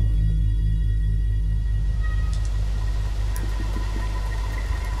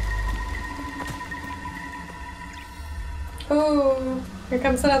 Oh, here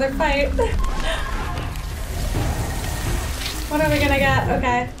comes another fight. What are we gonna get?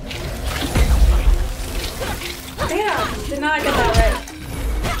 Okay. Damn, did not get that right.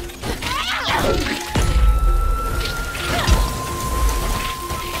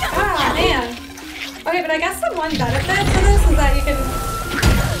 Ah, man. Okay, but I guess the one benefit to this is that you can...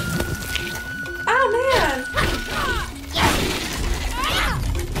 Oh, man.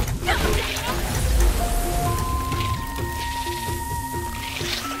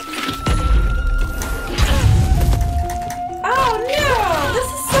 Oh, no! This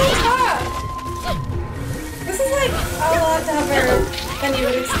is so tough! This is like a lot tougher than you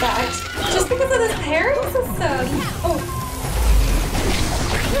would expect. Just because of this parry system. Oh.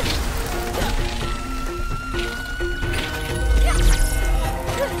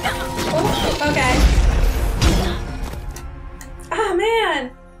 Oh, okay. Ah,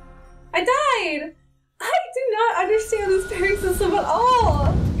 man! I died! I do not understand this parry system at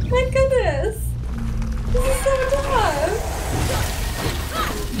all! My goodness! This is so tough!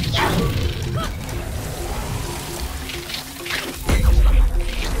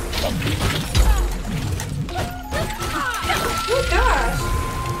 Oh gosh!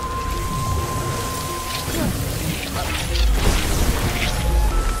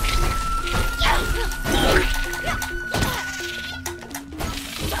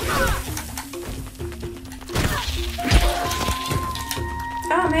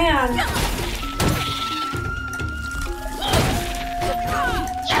 Oh man!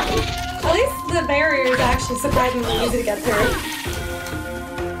 At least the barrier is actually surprisingly easy to get through.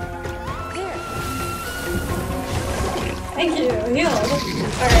 Thank you, healed.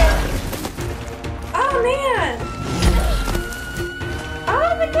 Alright. Oh man! Oh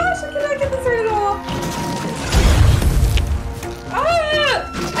my gosh, I cannot get this right at all! Ah!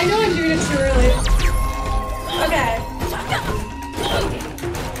 I know I'm doing it too early. Okay.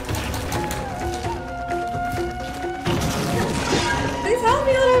 Please help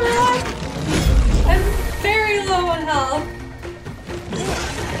me, little rock! I'm very low on health.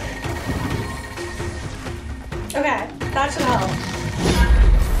 Okay. That should help.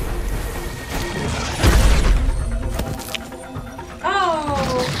 Oh!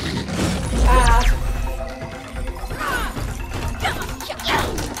 Ah.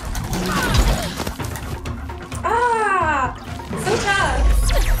 Ah! So tough!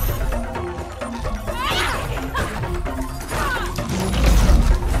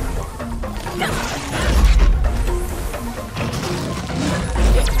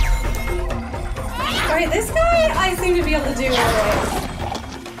 Alright, this guy I seem to be able to do alright.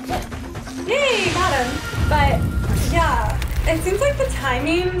 Yay, got him. But yeah, it seems like the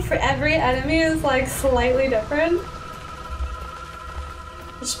timing for every enemy is like slightly different.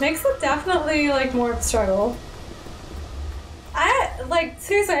 Which makes it definitely like more of a struggle.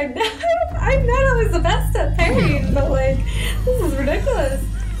 Seriously, I'm not always the best at parrying, but like, this is ridiculous.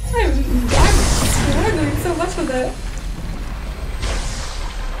 I'm struggling so much with it.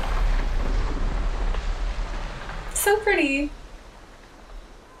 So pretty.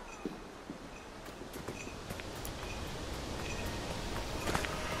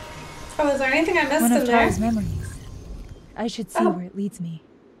 Oh, is there anything I missed One in of there? Taro's memories. I should see where it leads me.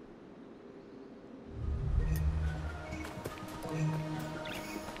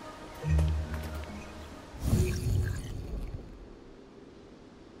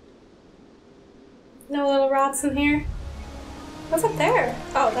 No little rots in here. What's up there?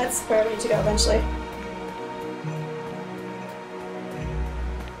 Oh, that's where we need to go eventually.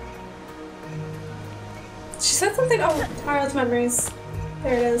 find? Oh, Taro's memories.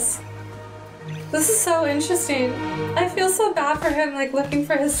 There it is. This is so interesting. I feel so bad for him, like, looking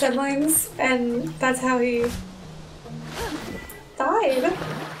for his siblings, and that's how he died.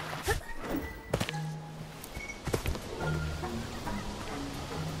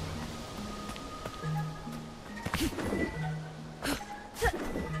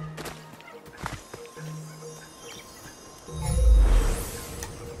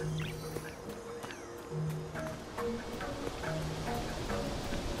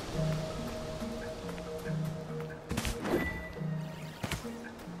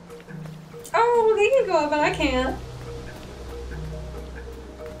 Oh, he can go up, but I can't.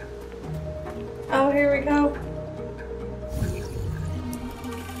 Oh, here we go.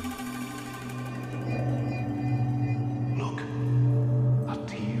 Look, a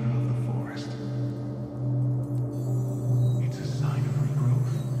tear of the forest. It's a sign of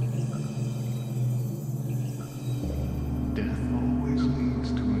regrowth. Death always leads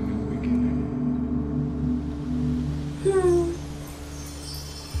to a new beginning.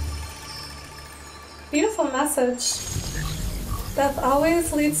 Beautiful message. Death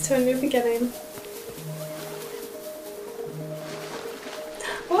always leads to a new beginning.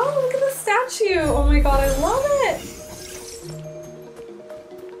 Whoa, look at the statue! Oh my god, I love it!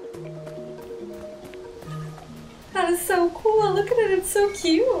 That is so cool. Look at it, it's so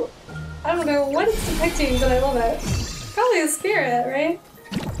cute. I don't know what it's depicting, but I love it. Probably a spirit, right?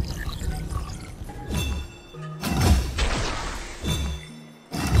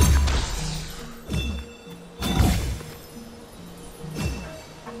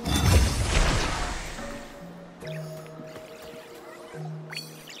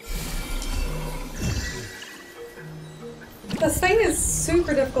 This thing is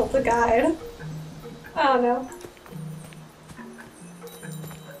super difficult to guide. I don't know.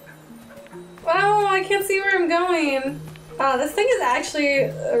 Wow, I can't see where I'm going. This thing is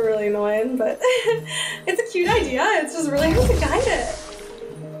actually really annoying, but it's a cute idea. It's just really hard to guide it.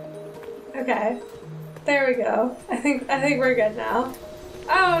 Okay, there we go. I think we're good now.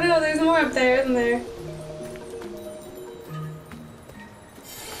 Oh no, there's more up there, isn't there?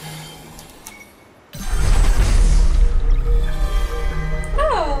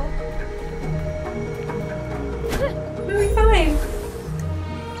 Oh, we'll be fine.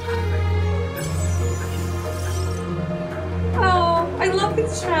 Oh, I love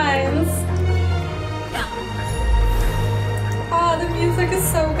these shrines. Oh, the music is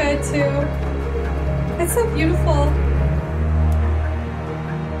so good too. It's so beautiful.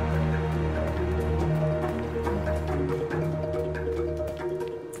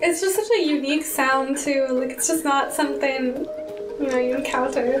 It's just such a unique sound too. Like, it's just not something, you know, you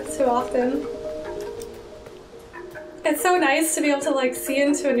encounter too often. It's so nice to be able to like see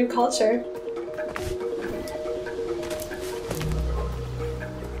into a new culture.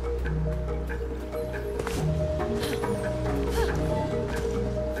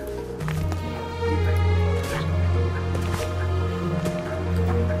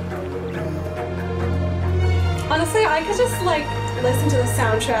 Honestly, I could just like listen to the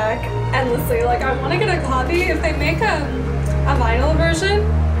soundtrack endlessly. Like, I want to get a copy. If they make a vinyl version,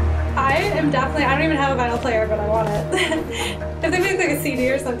 I don't even have a vinyl player, but I want it. If they make like a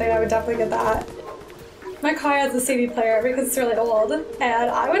CD or something, I would definitely get that. My car has a CD player because it's really old, and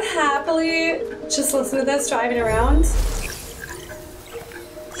I would happily just listen to this driving around.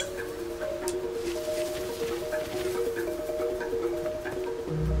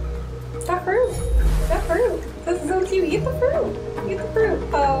 That fruit! That fruit! This is so cute! Eat the fruit! Eat the fruit!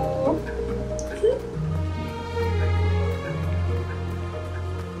 Oh!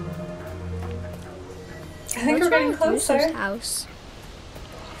 I think we're getting closer. House.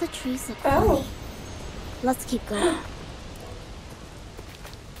 All the trees look Oh. funny. Let's keep going.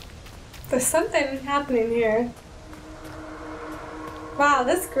 There's something happening here. Wow,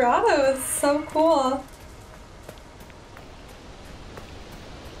 this grotto is so cool.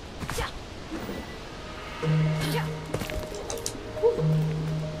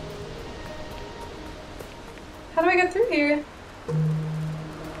 How do I get through here?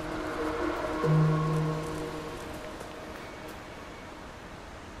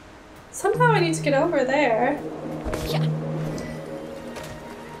 Somehow I need to get over there. Yeah.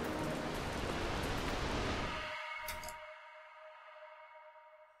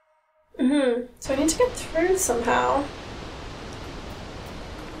 So I need to get through somehow.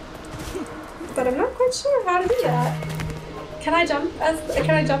 But I'm not quite sure how to do that. Can I jump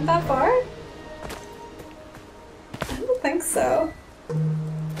that far? I don't think so.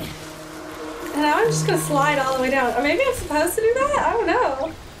 And now I'm just gonna slide all the way down. Or maybe I'm supposed to do that? I don't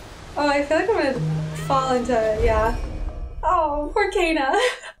know. Oh, I feel like I'm gonna fall into it, yeah. Oh, poor Kana.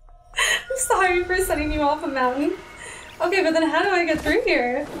 I'm sorry for sending you off a mountain. Okay, but then how do I get through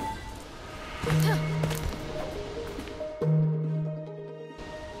here?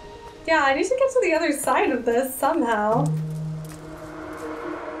 Yeah, I need to get to the other side of this somehow.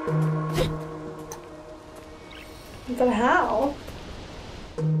 But how?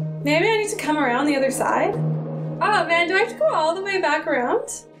 Maybe I need to come around the other side? Oh man, do I have to go all the way back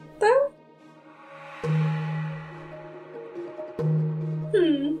around, though?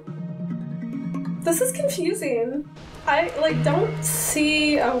 This is confusing. I, like, don't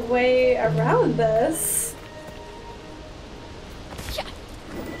see a way around this.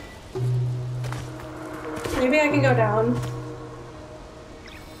 Maybe I can go down.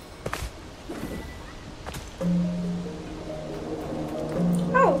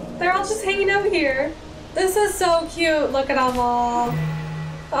 Oh, they're all just hanging out here. This is so cute. Look at them all.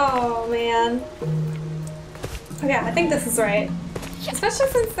 Oh, man. Okay, I think this is right. Especially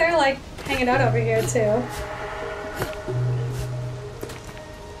since they're, like, hanging out over here, too.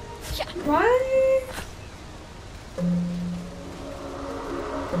 Why?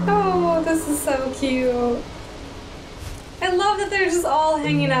 Oh, this is so cute. I love that they're just all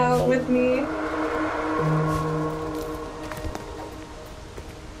hanging out with me.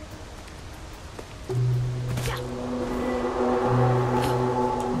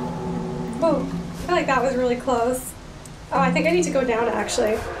 Oh, I feel like that was really close. Oh, I think I need to go down,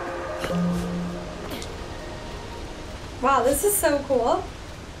 actually. Wow, this is so cool.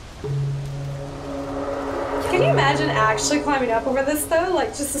 Can you imagine actually climbing up over this, though? Like,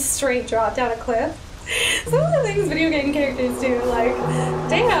 just a straight drop down a cliff? Some of the things video game characters do, like,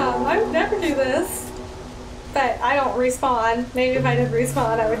 damn, I would never do this. But I don't respawn. Maybe if I did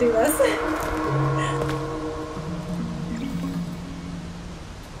respawn, I would do this.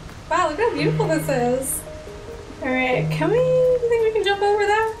 Wow, look how beautiful this is. Alright, do you think we can jump over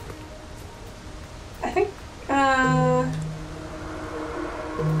that? I think,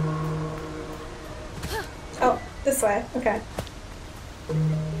 oh, this way, okay.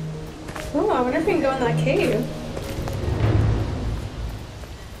 Oh, I wonder if we can go in that cave.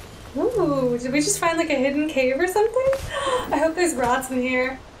 Ooh, did we just find like a hidden cave or something? I hope there's rats in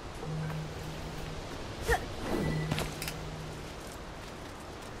here.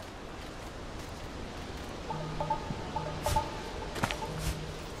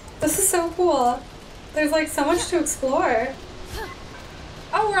 This is so cool. There's like so much to explore.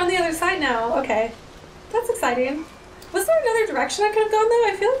 Oh, we're on the other side now. Okay. That's exciting. Was there another direction I could have gone though?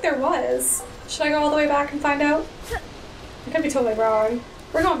 I feel like there was. Should I go all the way back and find out? I could be totally wrong.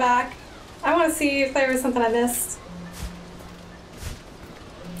 We're going back. I want to see if there was something I missed.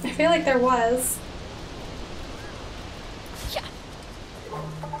 I feel like there was.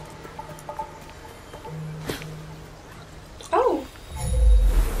 Oh!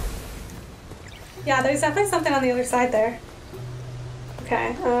 Yeah, there's definitely something on the other side there.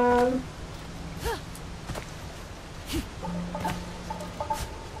 Okay,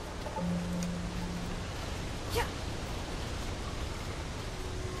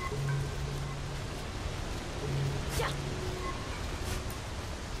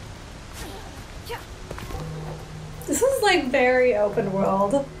 this is like very open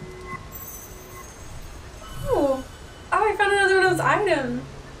world. Oh, I found another one of those items.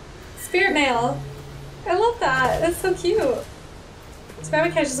 Spirit mail. I love that. It's so cute. So maybe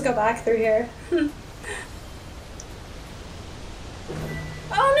we can't just go back through here.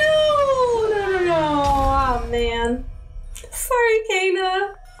 Oh no! No, no, no. Oh man. Sorry,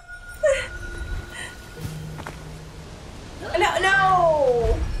 Kana. No,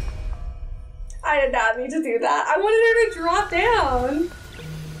 no! I did not mean to do that. I wanted her to drop down.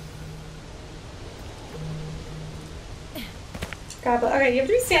 God, but okay, you have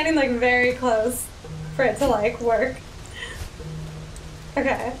to be standing like very close for it to like work.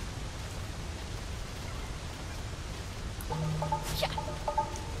 Okay.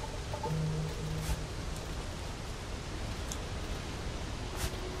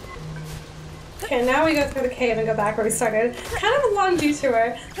 Okay, now we go through the cave and go back where we started. Kind of a long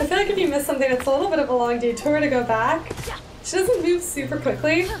detour. I feel like if you miss something, it's a little bit of a long detour to go back. She doesn't move super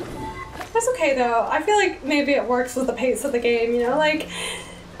quickly. That's okay though. I feel like maybe it works with the pace of the game, you know? Like,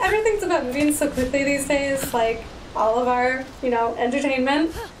 everything's about moving so quickly these days, like all of our, you know,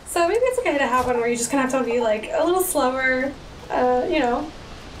 entertainment. So maybe it's okay to have one where you just kind of have to be like a little slower, you know.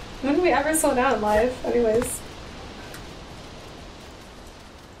 When do we ever slow down in life, anyways?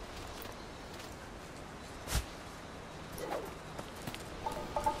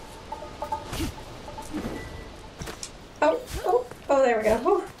 Oh, there we go.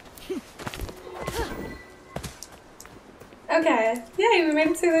 Oh. Yay, we made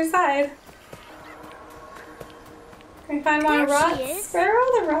it to the other side. Can we find more There she rods? is. Where are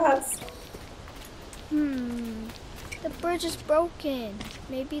all the rods? The bridge is broken.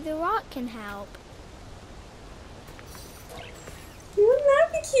 Maybe the rock can help. Wouldn't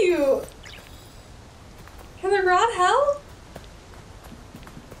that be cute? Can the rod help?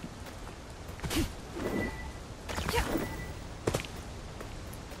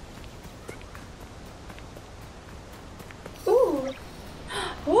 Ooh.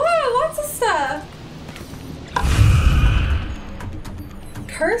 Whoa, lots of stuff.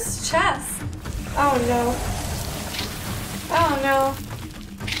 Cursed chest. Oh no. Oh no.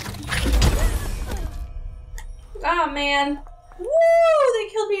 Oh man. Woo! They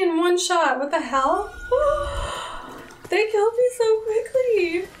killed me in one shot. What the hell? They killed me so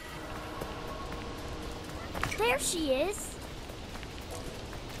quickly. There she is.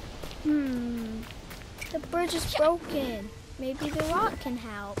 The bridge is broken. Maybe the rock can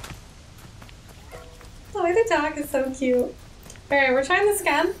help. Oh, the dog is so cute. Alright, we're trying this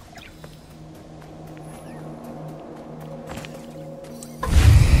again.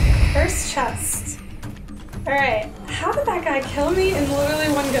 First chest. Alright, how did that guy kill me in literally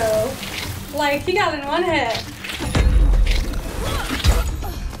one go? Like, he got in one hit.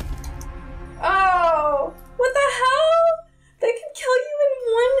 Oh, what the hell? They can kill you in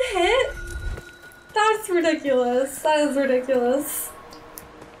one hit? That's ridiculous. That is ridiculous.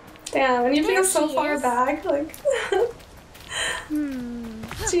 Damn, and you have to go so far back. Like,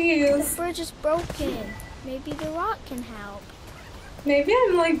 jeez. The bridge is broken. Maybe the rock can help. Maybe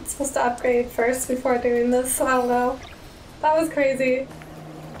I'm like supposed to upgrade first before doing this. I don't know. That was crazy.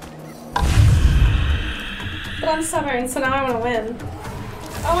 But I'm stubborn, so now I want to win.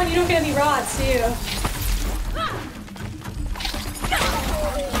 Oh, and you don't get any rods, do you?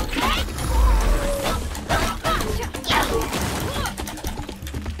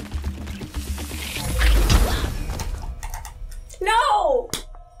 No!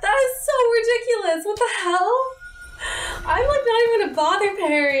 That is so ridiculous! What the hell? I'm like not even gonna bother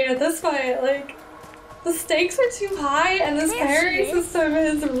parrying at this point. Like, the stakes are too high and this parry system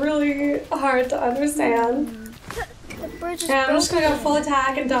is really hard to understand. The bridge is Yeah, I'm just gonna go broken. full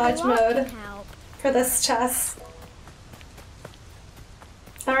attack and dodge The rock can mode help. for this chest.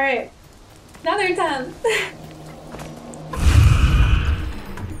 Alright. Now they're done.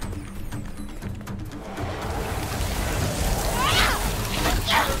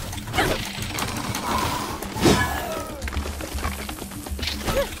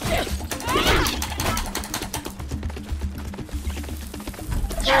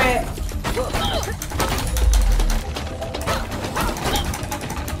 Alright.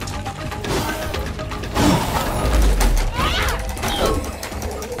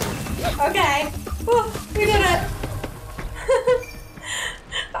 Okay. Whew, we did it.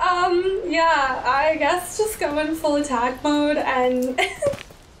 Yeah, I guess just go in full attack mode and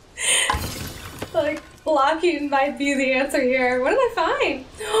like blocking might be the answer here. What did I find?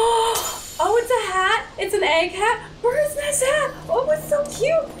 Oh, it's a hat. It's an egg hat. Where's this hat? Oh, it's so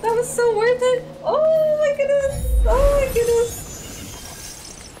cute. That was so worth it. Oh my goodness. Oh my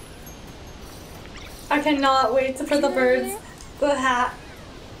goodness. I cannot wait for the birds. The hat.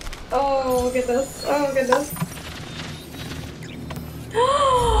 Oh goodness. Oh goodness.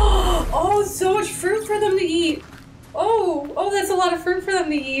 Oh, so much fruit for them to eat. Oh, that's a lot of fruit for them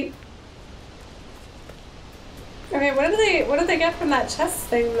to eat. Okay, what did they get from that chest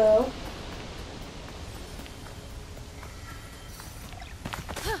thing though?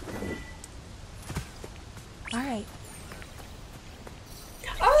 All right.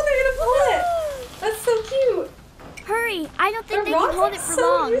 Oh, they're gonna pull it. That's so cute. Hurry! I don't think The they can rock hold it is for so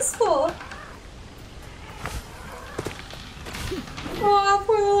long. useful. Oh,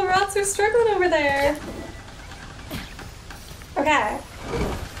 poor little rats are struggling over there. Okay.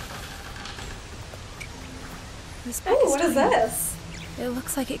 This bag Oh, what is tiny. this? It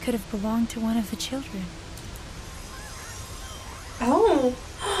looks like it could have belonged to one of the children. Oh.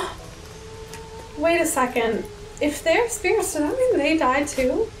 Wait a second. If they're spirits, does that mean they died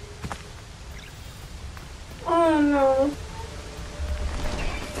too? Oh no.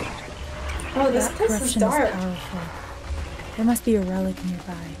 Oh, this That place is corruption dark. is powerful. There must be a relic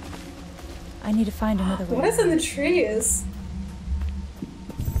nearby. I need to find another way. What is in the around. trees?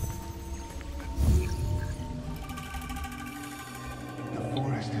 The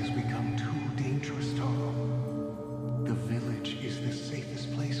forest has become too dangerous, Taro. The village is the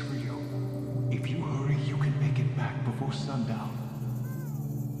safest place for you. If you hurry, you can make it back before sundown.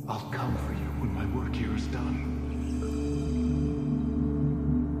 I'll come for you when my work here is done.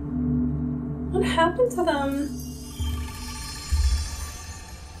 What happened to them?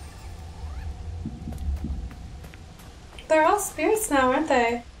 They're all spirits now, aren't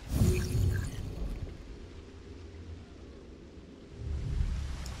they?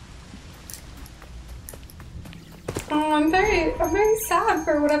 Oh, I'm very sad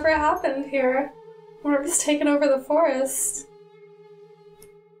for whatever happened here. Whatever's taken over the forest.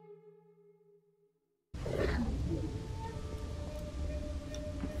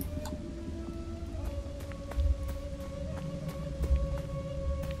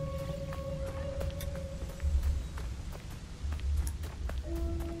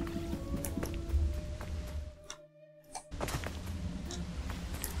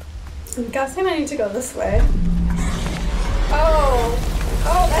 I'm guessing I need to go this way. Oh!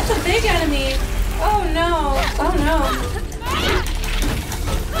 Oh, that's a big enemy! Oh no! Oh no!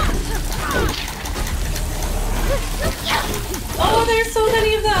 Oh, there's so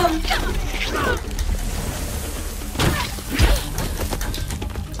many of them!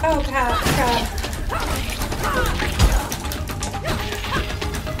 Oh, crap.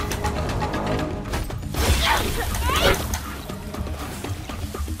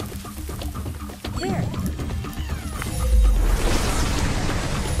 There.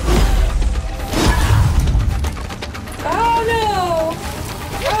 Oh no!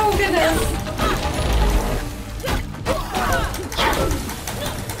 Oh goodness!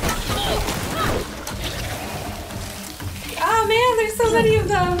 Oh man, there's so many of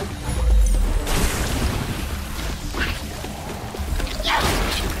them!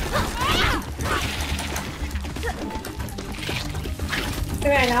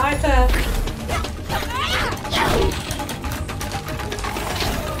 Okay, now I have to...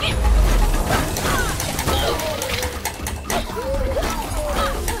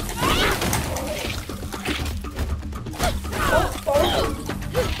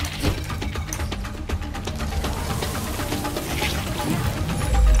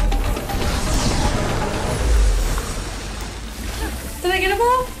 Did I get them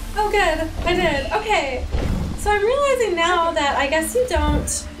all? Oh good, I did. Okay. So I'm realizing now that I guess you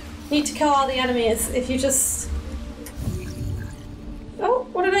don't need to kill all the enemies if you just... Oh,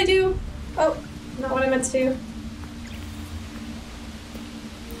 what did I do? Oh, not what I meant to do.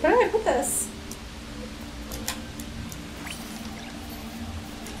 Where did I put this?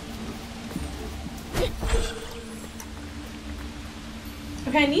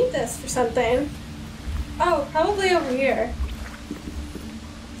 Okay, I need this for something. Oh, probably over here.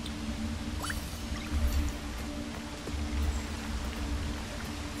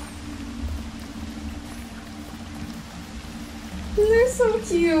 They're so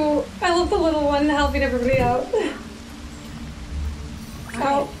cute. I love the little one helping everybody out.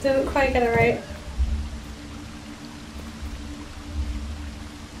 Oh, didn't quite get it right.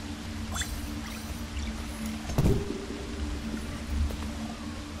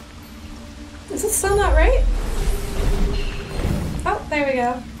 Is it still not right? Oh, there we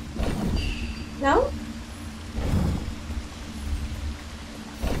go. No?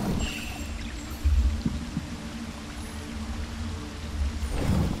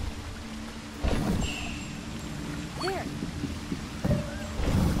 There.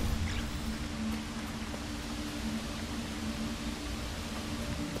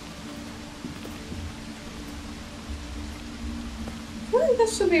 I think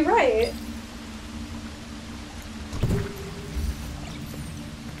this should be right.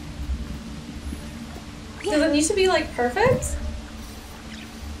 Does it need to be like perfect?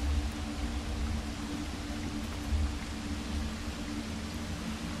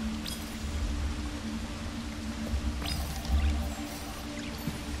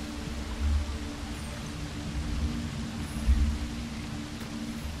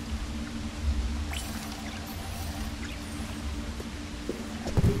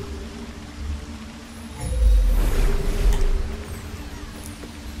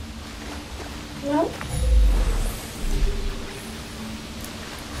 Nope.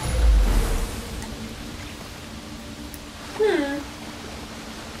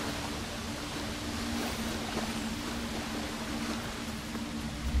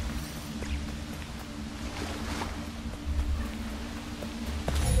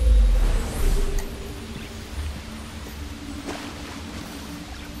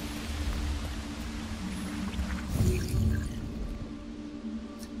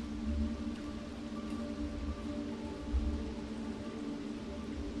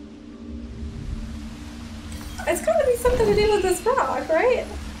 It's gotta be something to do with this rock, right?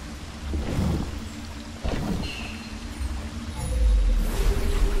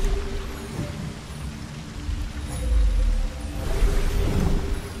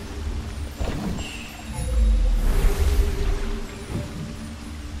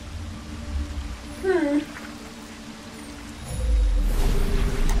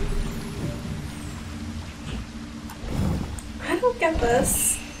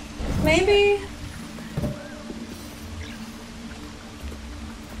 this. Maybe?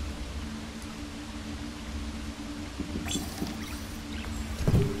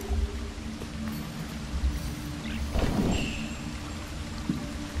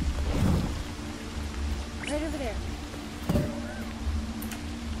 Right over there.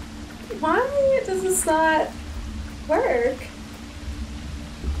 Why does this not work?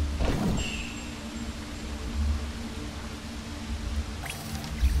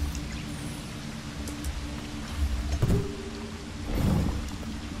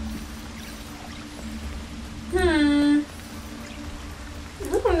 I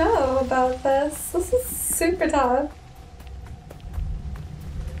don't know about this. This is super tough.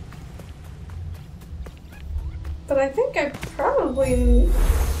 But I think I probably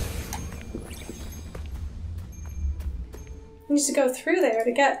need to go through there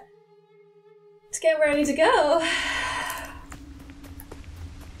to get where I need to go.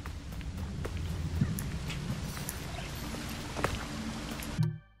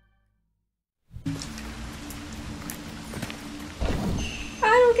 I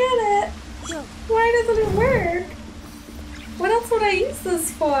don't get it. Why doesn't it work? What else would I use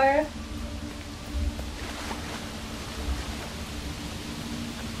this for?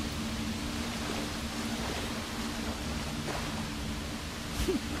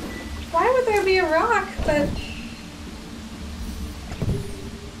 Why would there be a rock that...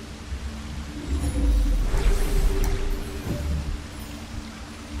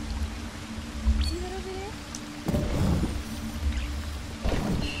 See that over there?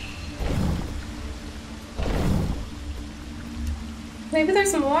 Maybe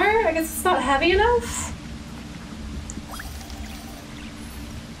there's more? I guess it's not heavy enough?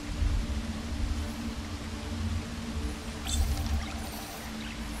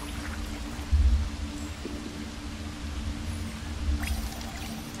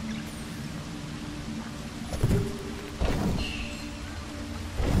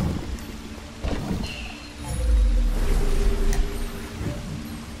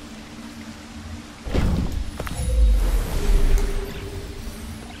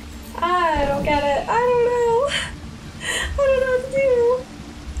 I don't get it. I don't know. I don't know what to do.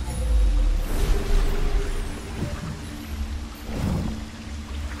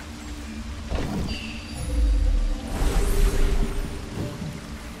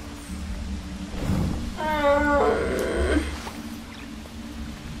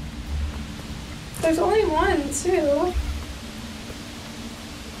 There's only one, too.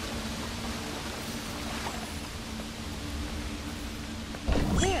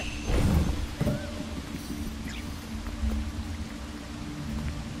 There.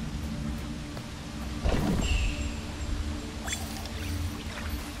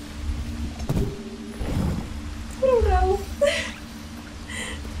 I don't know.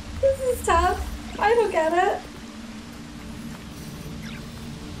 This is tough. I don't get it.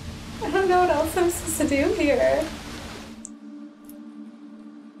 I don't know what else I'm supposed to do here.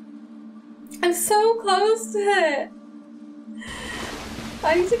 I'm so close to it.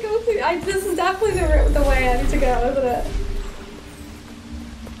 I need to go through. This is definitely the way I need to go, isn't it?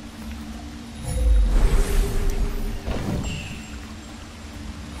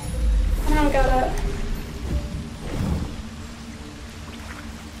 I don't get it.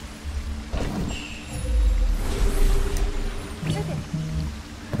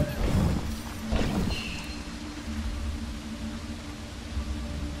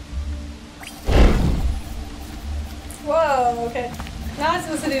 Whoa, okay. Not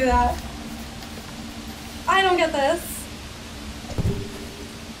supposed to do that. I don't get this.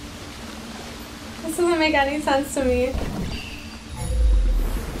 This doesn't make any sense to me.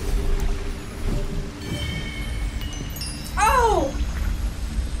 Oh!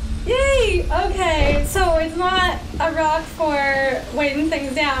 Yay! Okay, so it's not a rock for weighing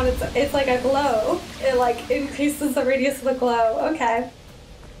things down, it's like a glow. It like increases the radius of the glow. Okay.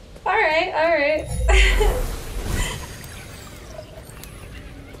 Alright, alright.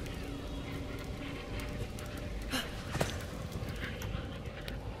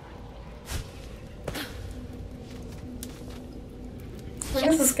 Where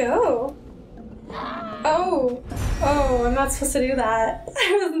does this go? Oh. Oh, I'm not supposed to do that.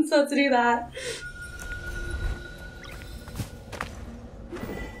 I wasn't supposed to do that.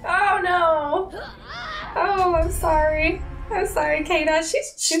 Oh no! Oh, I'm sorry. I'm sorry, Kana.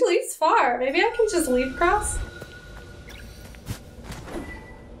 She leaps far. Maybe I can just leap across?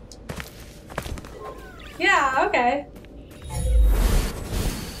 Yeah, okay.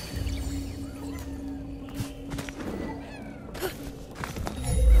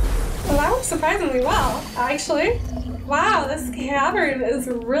 Well, that worked surprisingly well, actually. Wow, this cavern is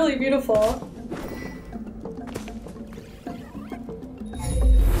really beautiful.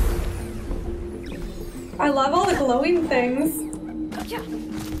 I love all the glowing things.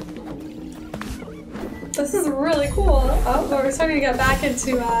 This is really cool. Oh, but we're starting to get back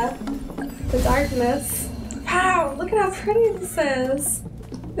into the darkness. Wow, look at how pretty this is.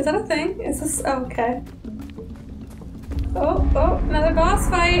 Is that a thing? Is this? Oh, okay. Oh, another boss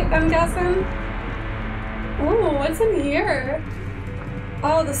fight, I'm guessing. Oh, what's in here?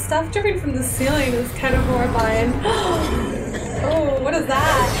 Oh, the stuff dripping from the ceiling is kind of horrifying. Oh, what is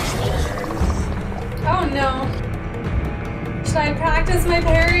that? Oh no. Should I practice my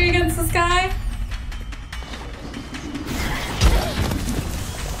parry against this guy?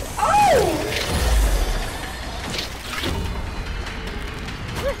 Oh!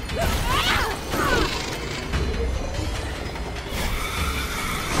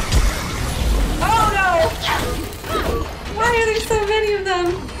 Oh no! Why are there so many of them?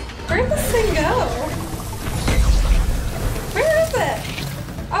 Where'd this thing go? Where is it?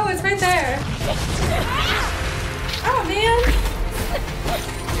 Oh, it's right there. Oh man!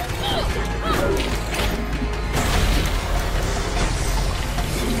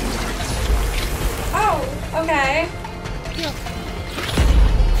 Oh, okay.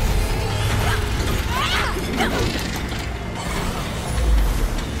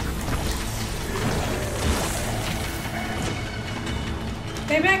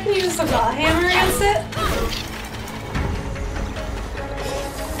 Maybe I can use the raw hammer against it?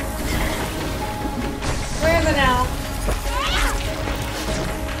 Where is it now?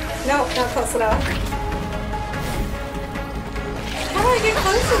 Nope, not close enough. How do I get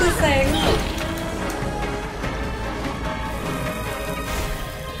close to this thing?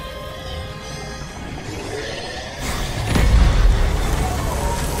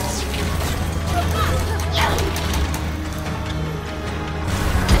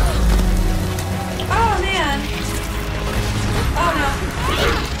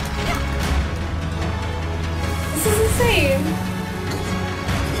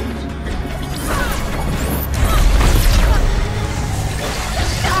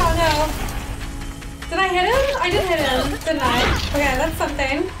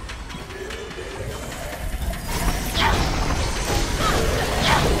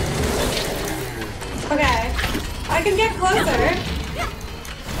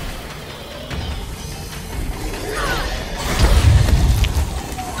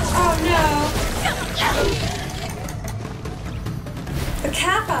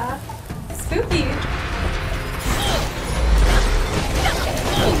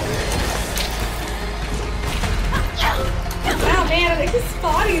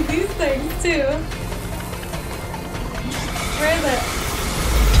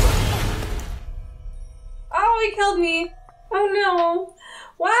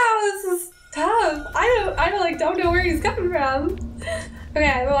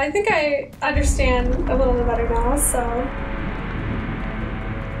 Understand a little bit better now, so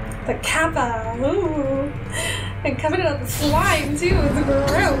the kappa, ooh, and covered it up with slime too, it's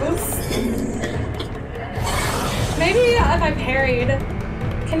gross. Maybe if I parried,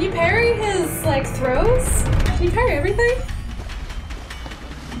 can you parry his like throws? Can you parry everything?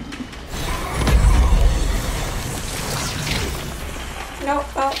 Nope,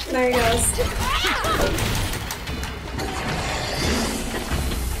 oh, there he goes.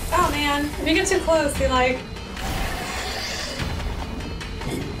 Oh man, if you get too close, he like...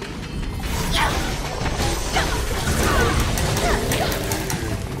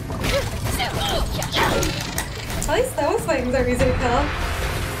 At least those things are easy to kill.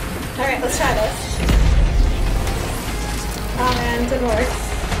 Alright, let's try this. Oh man, didn't work.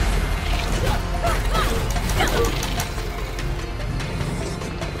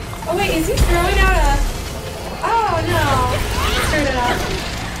 Oh wait, is he throwing out a... Oh no! Screwed it up.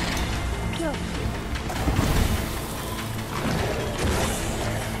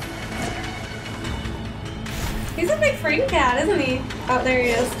 He's a big frame cat, isn't he? Oh, there he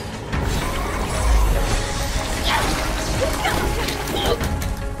is.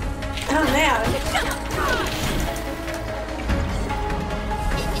 Oh, man.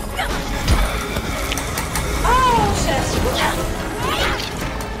 Oh, shit.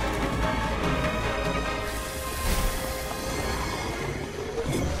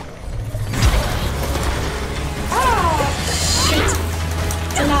 Oh, shoot.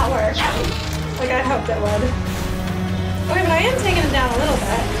 Did not work. Like I hoped it would. Okay, but I am taking him down a little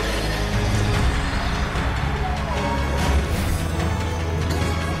bit.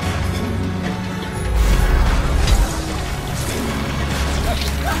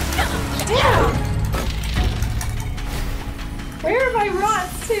 Damn!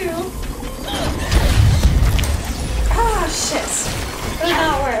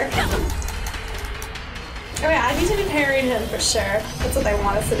 Okay, I need to be parrying him for sure. That's what they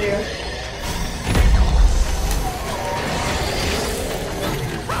want us to do.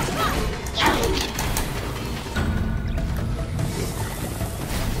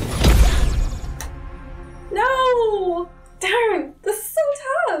 No! Darn! This is so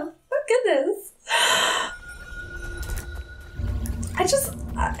tough! Oh goodness!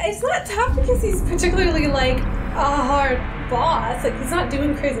 It's not tough because he's particularly like a hard boss. Like, he's not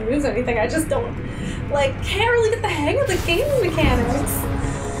doing crazy moves or anything. I just don't, like, can't really get the hang of the game mechanics.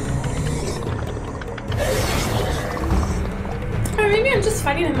 Or maybe I'm just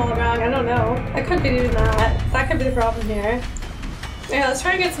fighting him all wrong. I don't know. I could be doing that. That could be the problem here. Yeah, let's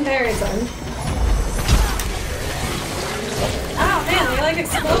try and get some parries in. Oh man, they like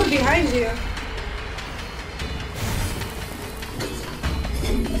explode behind you.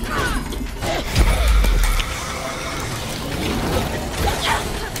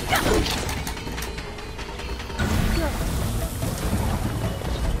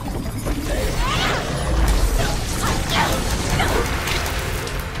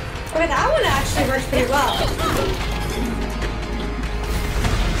 Okay, that one actually works pretty well.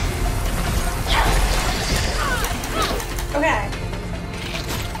 Okay.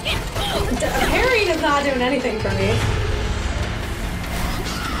 Parrying is not doing anything for me.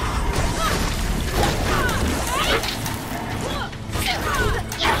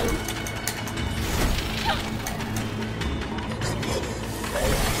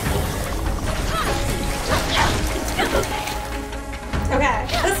 Okay,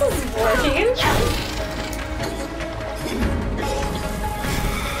 this is working.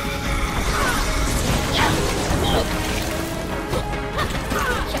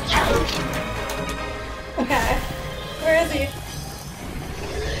 Okay, where is he?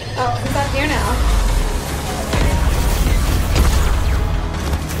 Oh, he's up here now.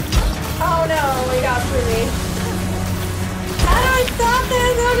 Oh no, he got through me. How do I stop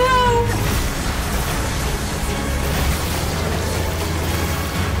this? Oh no!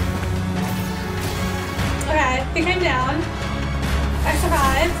 Okay, he came down. I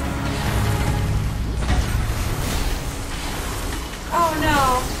survived. Oh no.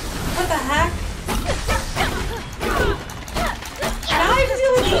 What the heck? Now I have to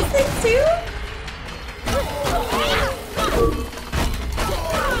deal with these things too?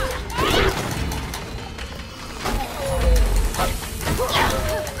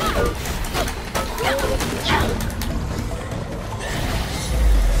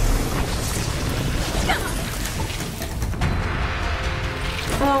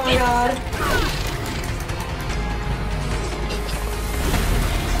 Oh my god.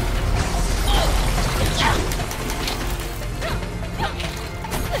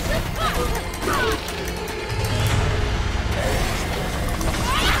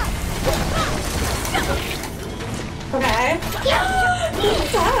 Okay. This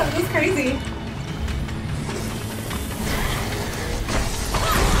is tough. This is crazy.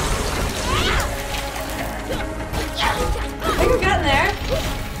 I think I'm getting there.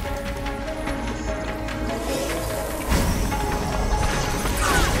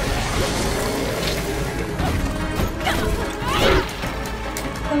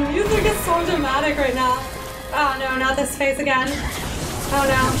 The music is so dramatic right now. Oh no, not this phase again. Oh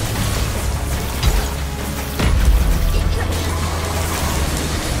no.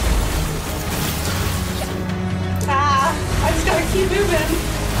 I just gotta keep moving.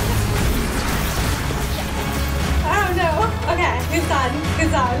 Oh no. Okay, he's done.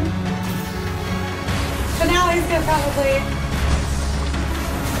 He's done. But now he's gonna probably...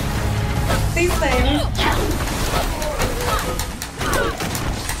 these things.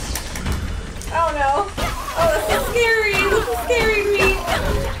 Oh no. Oh, this is scary. This is scaring me.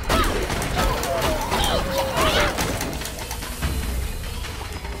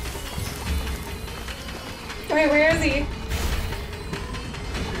 Okay, where is he?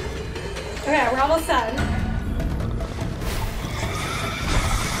 Okay, we're almost done.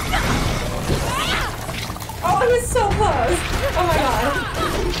 Oh, I was so close. Oh my god.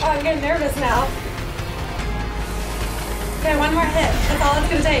 Oh, I'm getting nervous now. Okay, one more hit. That's all it's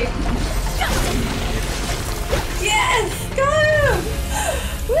gonna take. Yes! Got him!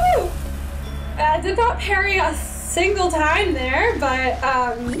 Woo! I did not parry a single time there, but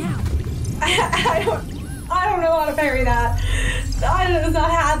I don't know how to parry that. It was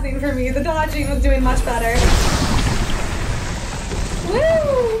not happening for me. The dodging was doing much better.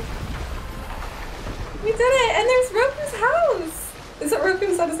 Woo! We did it! And there's Roku's house! Is it Roku?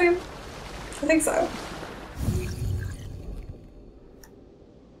 Is that his name? I think so.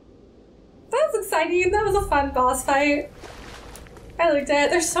 That was exciting. That was a fun boss fight. I liked it.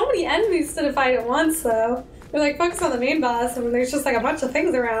 There's so many enemies to fight at once, though. We're like focused on the main boss, and there's just like a bunch of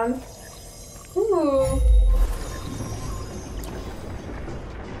things around. Ooh.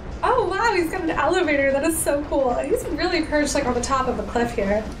 Oh wow, he's got an elevator. That is so cool. He's really perched like on the top of a cliff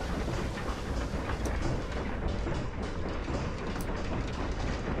here.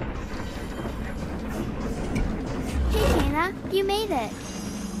 Hey, Kana, you made it.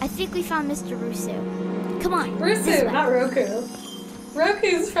 I think we found Mr. Rusu. Come on. Rusu, not Roku.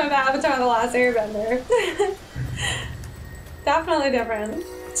 Roku's from Avatar: The Last Airbender. Definitely different.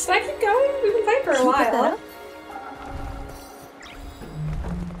 Should I keep going? We've been fighting for a while.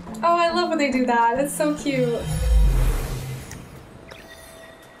 Oh, I love when they do that. It's so cute.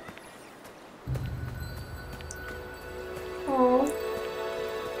 Oh.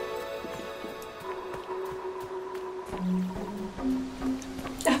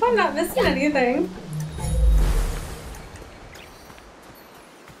 I hope I'm not missing anything.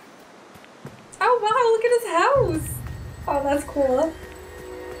 Oh wow, look at his house! Oh, that's cool.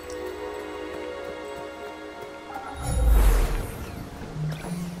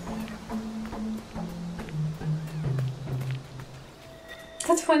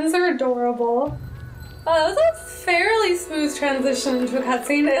 The twins are adorable. Oh, that was a fairly smooth transition into a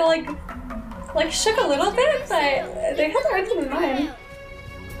cutscene. It like shook a little bit, but they had their heads in mind.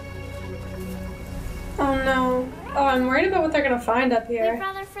 Oh no. Oh, I'm worried about what they're gonna find up here. We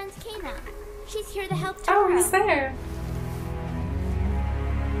brought our friend Kana. She's here to help Taro. Oh, he's there.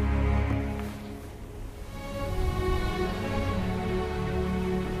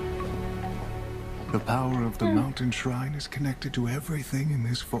 The power of the mountain shrine is connected to everything in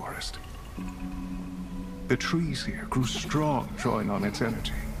this forest. The trees here grew strong, drawing on its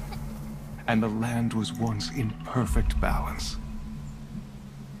energy. And the land was once in perfect balance.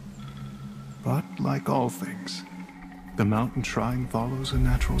 But like all things, the mountain shrine follows a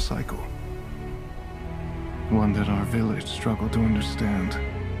natural cycle. One that our village struggled to understand.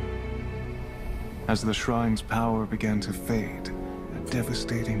 As the shrine's power began to fade, a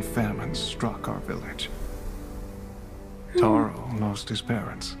devastating famine struck our village. Taro lost his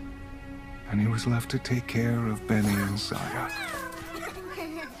parents, and he was left to take care of Beni and Saiya.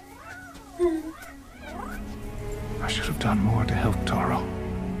 I should have done more to help Taro.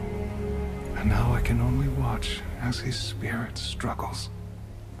 And now I can only watch as his spirit struggles.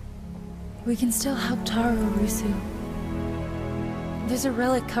 We can still help Taro, Rusu. There's a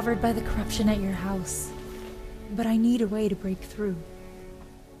relic covered by the corruption at your house. But I need a way to break through.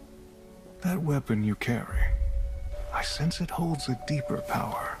 That weapon you carry, I sense it holds a deeper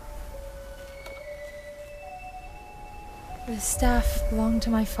power. The staff belonged to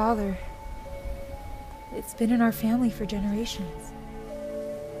my father. It's been in our family for generations.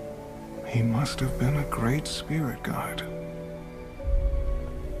 He must have been a great spirit guide.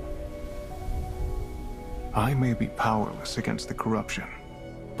 I may be powerless against the corruption,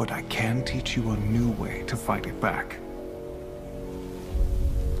 but I can teach you a new way to fight it back.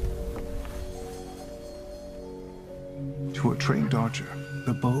 To a trained archer,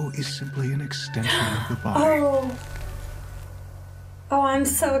 the bow is simply an extension of the body. Oh, I'm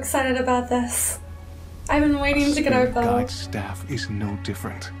so excited about this. I've been waiting to get our bow. Guide's staff is no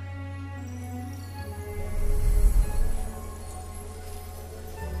different.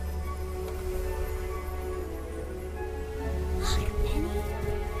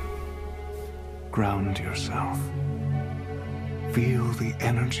 Ground yourself. Feel the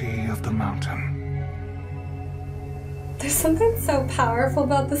energy of the mountain. There's something so powerful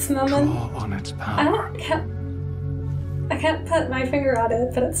about this moment. Draw on its power. I can't put my finger on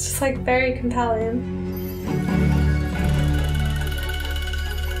it, but it's just like very compelling.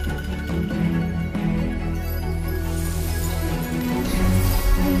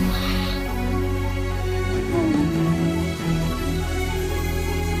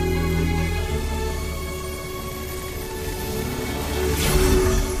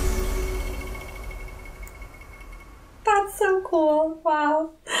 That's so cool.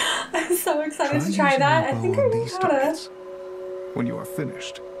 Wow. I'm so excited to try that. I think I know how to. When you are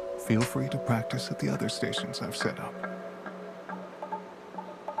finished, feel free to practice at the other stations I've set up.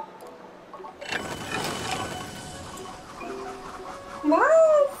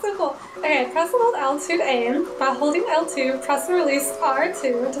 Wow, so cool. Okay, press and hold L2 to aim. While holding L2, press and release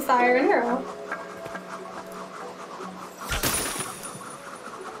R2 to fire an arrow.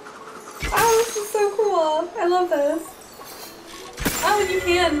 Oh, this is so cool. I love this. Oh, you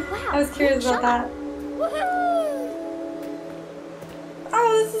can. Wow, I was curious about that. Woohoo!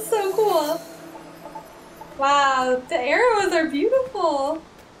 Oh, this is so cool. Wow, the arrows are beautiful.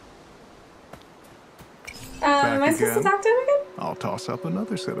 Am I supposed to talk to him again? I'll toss up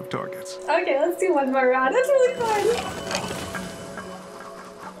another set of targets. Okay, let's do one more round. It's really fun.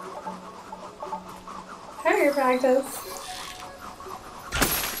 Target practice.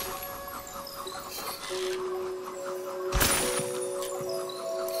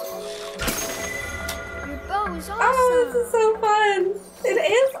 Your bow is awesome. Oh, this is so fun. It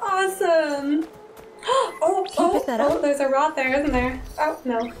is awesome. Oh, there's a rod there, isn't there? Oh,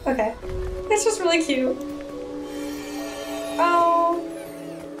 no. Okay. It's just really cute. Oh,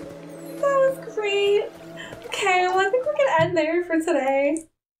 that was great. Okay, well, I think we can end there for today.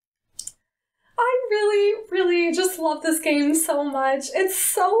 I really just love this game so much. It's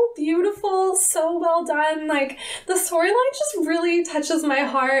so beautiful, so well done. Like, the storyline just really touches my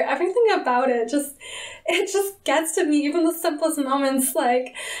heart. Everything about it just gets to me, even the simplest moments,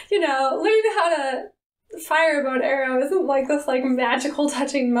 like, you know, learning how to fire a bow and arrow isn't like this like magical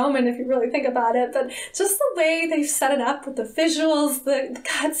touching moment if you really think about it, but just the way they've set it up with the visuals, the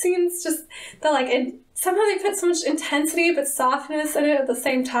cutscenes, just the like, somehow they put so much intensity but softness in it at the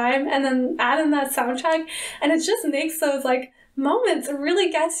same time, and then add in that soundtrack, and it just makes those like moments really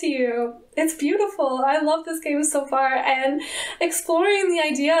get to you. It's beautiful. I love this game so far, and exploring the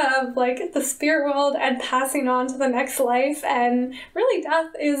idea of like the spirit world and passing on to the next life, and really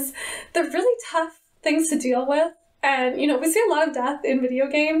death is the really tough things to deal with. And you know, we see a lot of death in video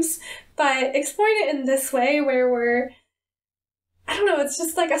games, but exploring it in this way where I don't know, it's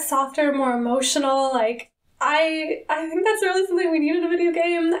just like a softer, more emotional, like I think that's really something we need in a video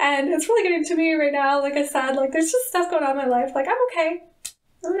game, and it's really getting to me right now. Like I said, like there's just stuff going on in my life. Like I'm okay.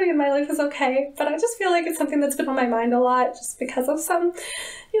 Everybody in my life is okay, but I just feel like it's something that's been on my mind a lot just because of some,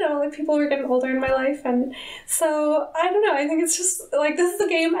 you know, like people who are getting older in my life. And so, I don't know, I think it's just, like, this is a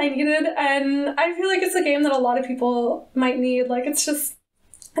game I needed, and I feel like it's a game that a lot of people might need. Like, it's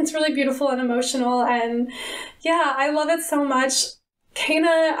really beautiful and emotional, and yeah, I love it so much.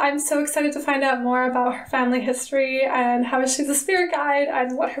 Kena, I'm so excited to find out more about her family history and how she's a spirit guide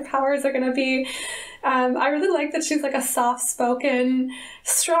and what her powers are going to be. I really like that she's like a soft-spoken,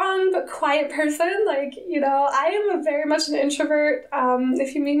 strong but quiet person. Like, you know, I am very much an introvert.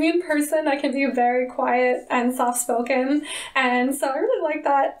 If you meet me in person, I can be very quiet and soft-spoken. And so I really like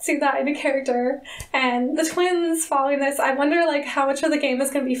that, see that in a character. And the twins following this, I wonder like how much of the game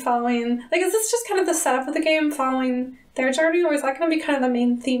is going to be following. Like, is this just kind of the setup of the game, following their journey, or is that going to be kind of the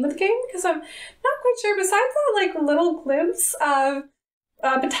main theme of the game? Because I'm not quite sure. Besides that like little glimpse of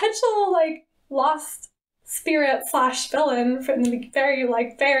potential like lost spirit / villain from the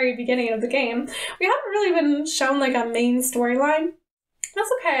very beginning of the game, we haven't really been shown like a main storyline.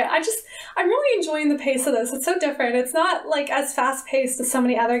 That's okay. I'm really enjoying the pace of this. It's so different. It's not like as fast paced as so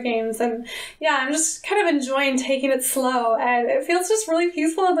many other games, and yeah, I'm just kind of enjoying taking it slow, and it feels just really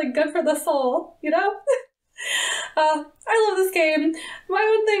peaceful and like good for the soul, you know? I love this game. My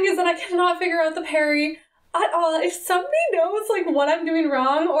one thing is that I cannot figure out the parry at all. If somebody knows like what I'm doing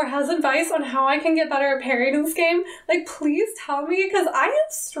wrong or has advice on how I can get better at parrying in this game, like please tell me, because I am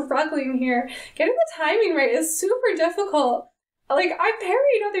struggling here. Getting the timing right is super difficult. Like, I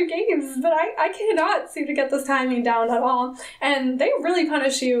parried other games, but I cannot seem to get this timing down at all. And they really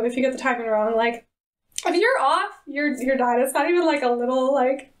punish you if you get the timing wrong. Like, if you're off, you're done. It's not even like a little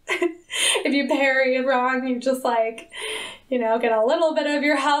like if you parry wrong, you just like, you know, get a little bit of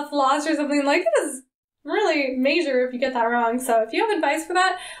your health lost or something. Like, it is really major if you get that wrong. So if you have advice for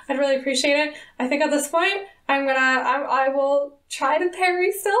that, I'd really appreciate it. I think at this point, I will try to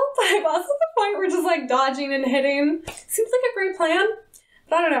parry still, but I'm also at the point where just like dodging and hitting seems like a great plan.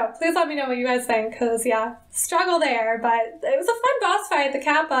 But I don't know. Please let me know what you guys think, because yeah, struggle there. But it was a fun boss fight, the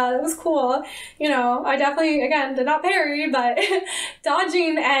Kappa. It was cool. You know, I definitely, again, did not parry, but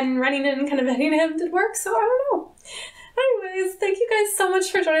dodging and running in and kind of hitting him did work, so I don't know. Anyways, thank you guys so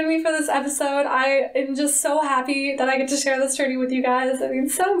much for joining me for this episode. I am just so happy that I get to share this journey with you guys. It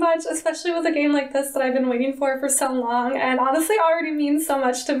means so much, especially with a game like this that I've been waiting for so long, and honestly already means so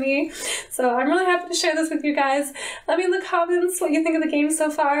much to me. So I'm really happy to share this with you guys. Let me in the comments what you think of the game so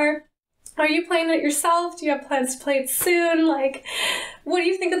far. Are you playing it yourself? Do you have plans to play it soon? Like, what do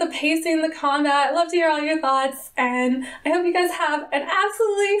you think of the pacing, the combat? I'd love to hear all your thoughts, and I hope you guys have an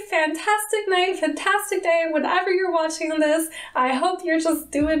absolutely fantastic night, fantastic day, whenever you're watching this. I hope you're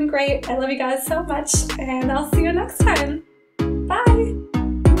just doing great. I love you guys so much, and I'll see you next time.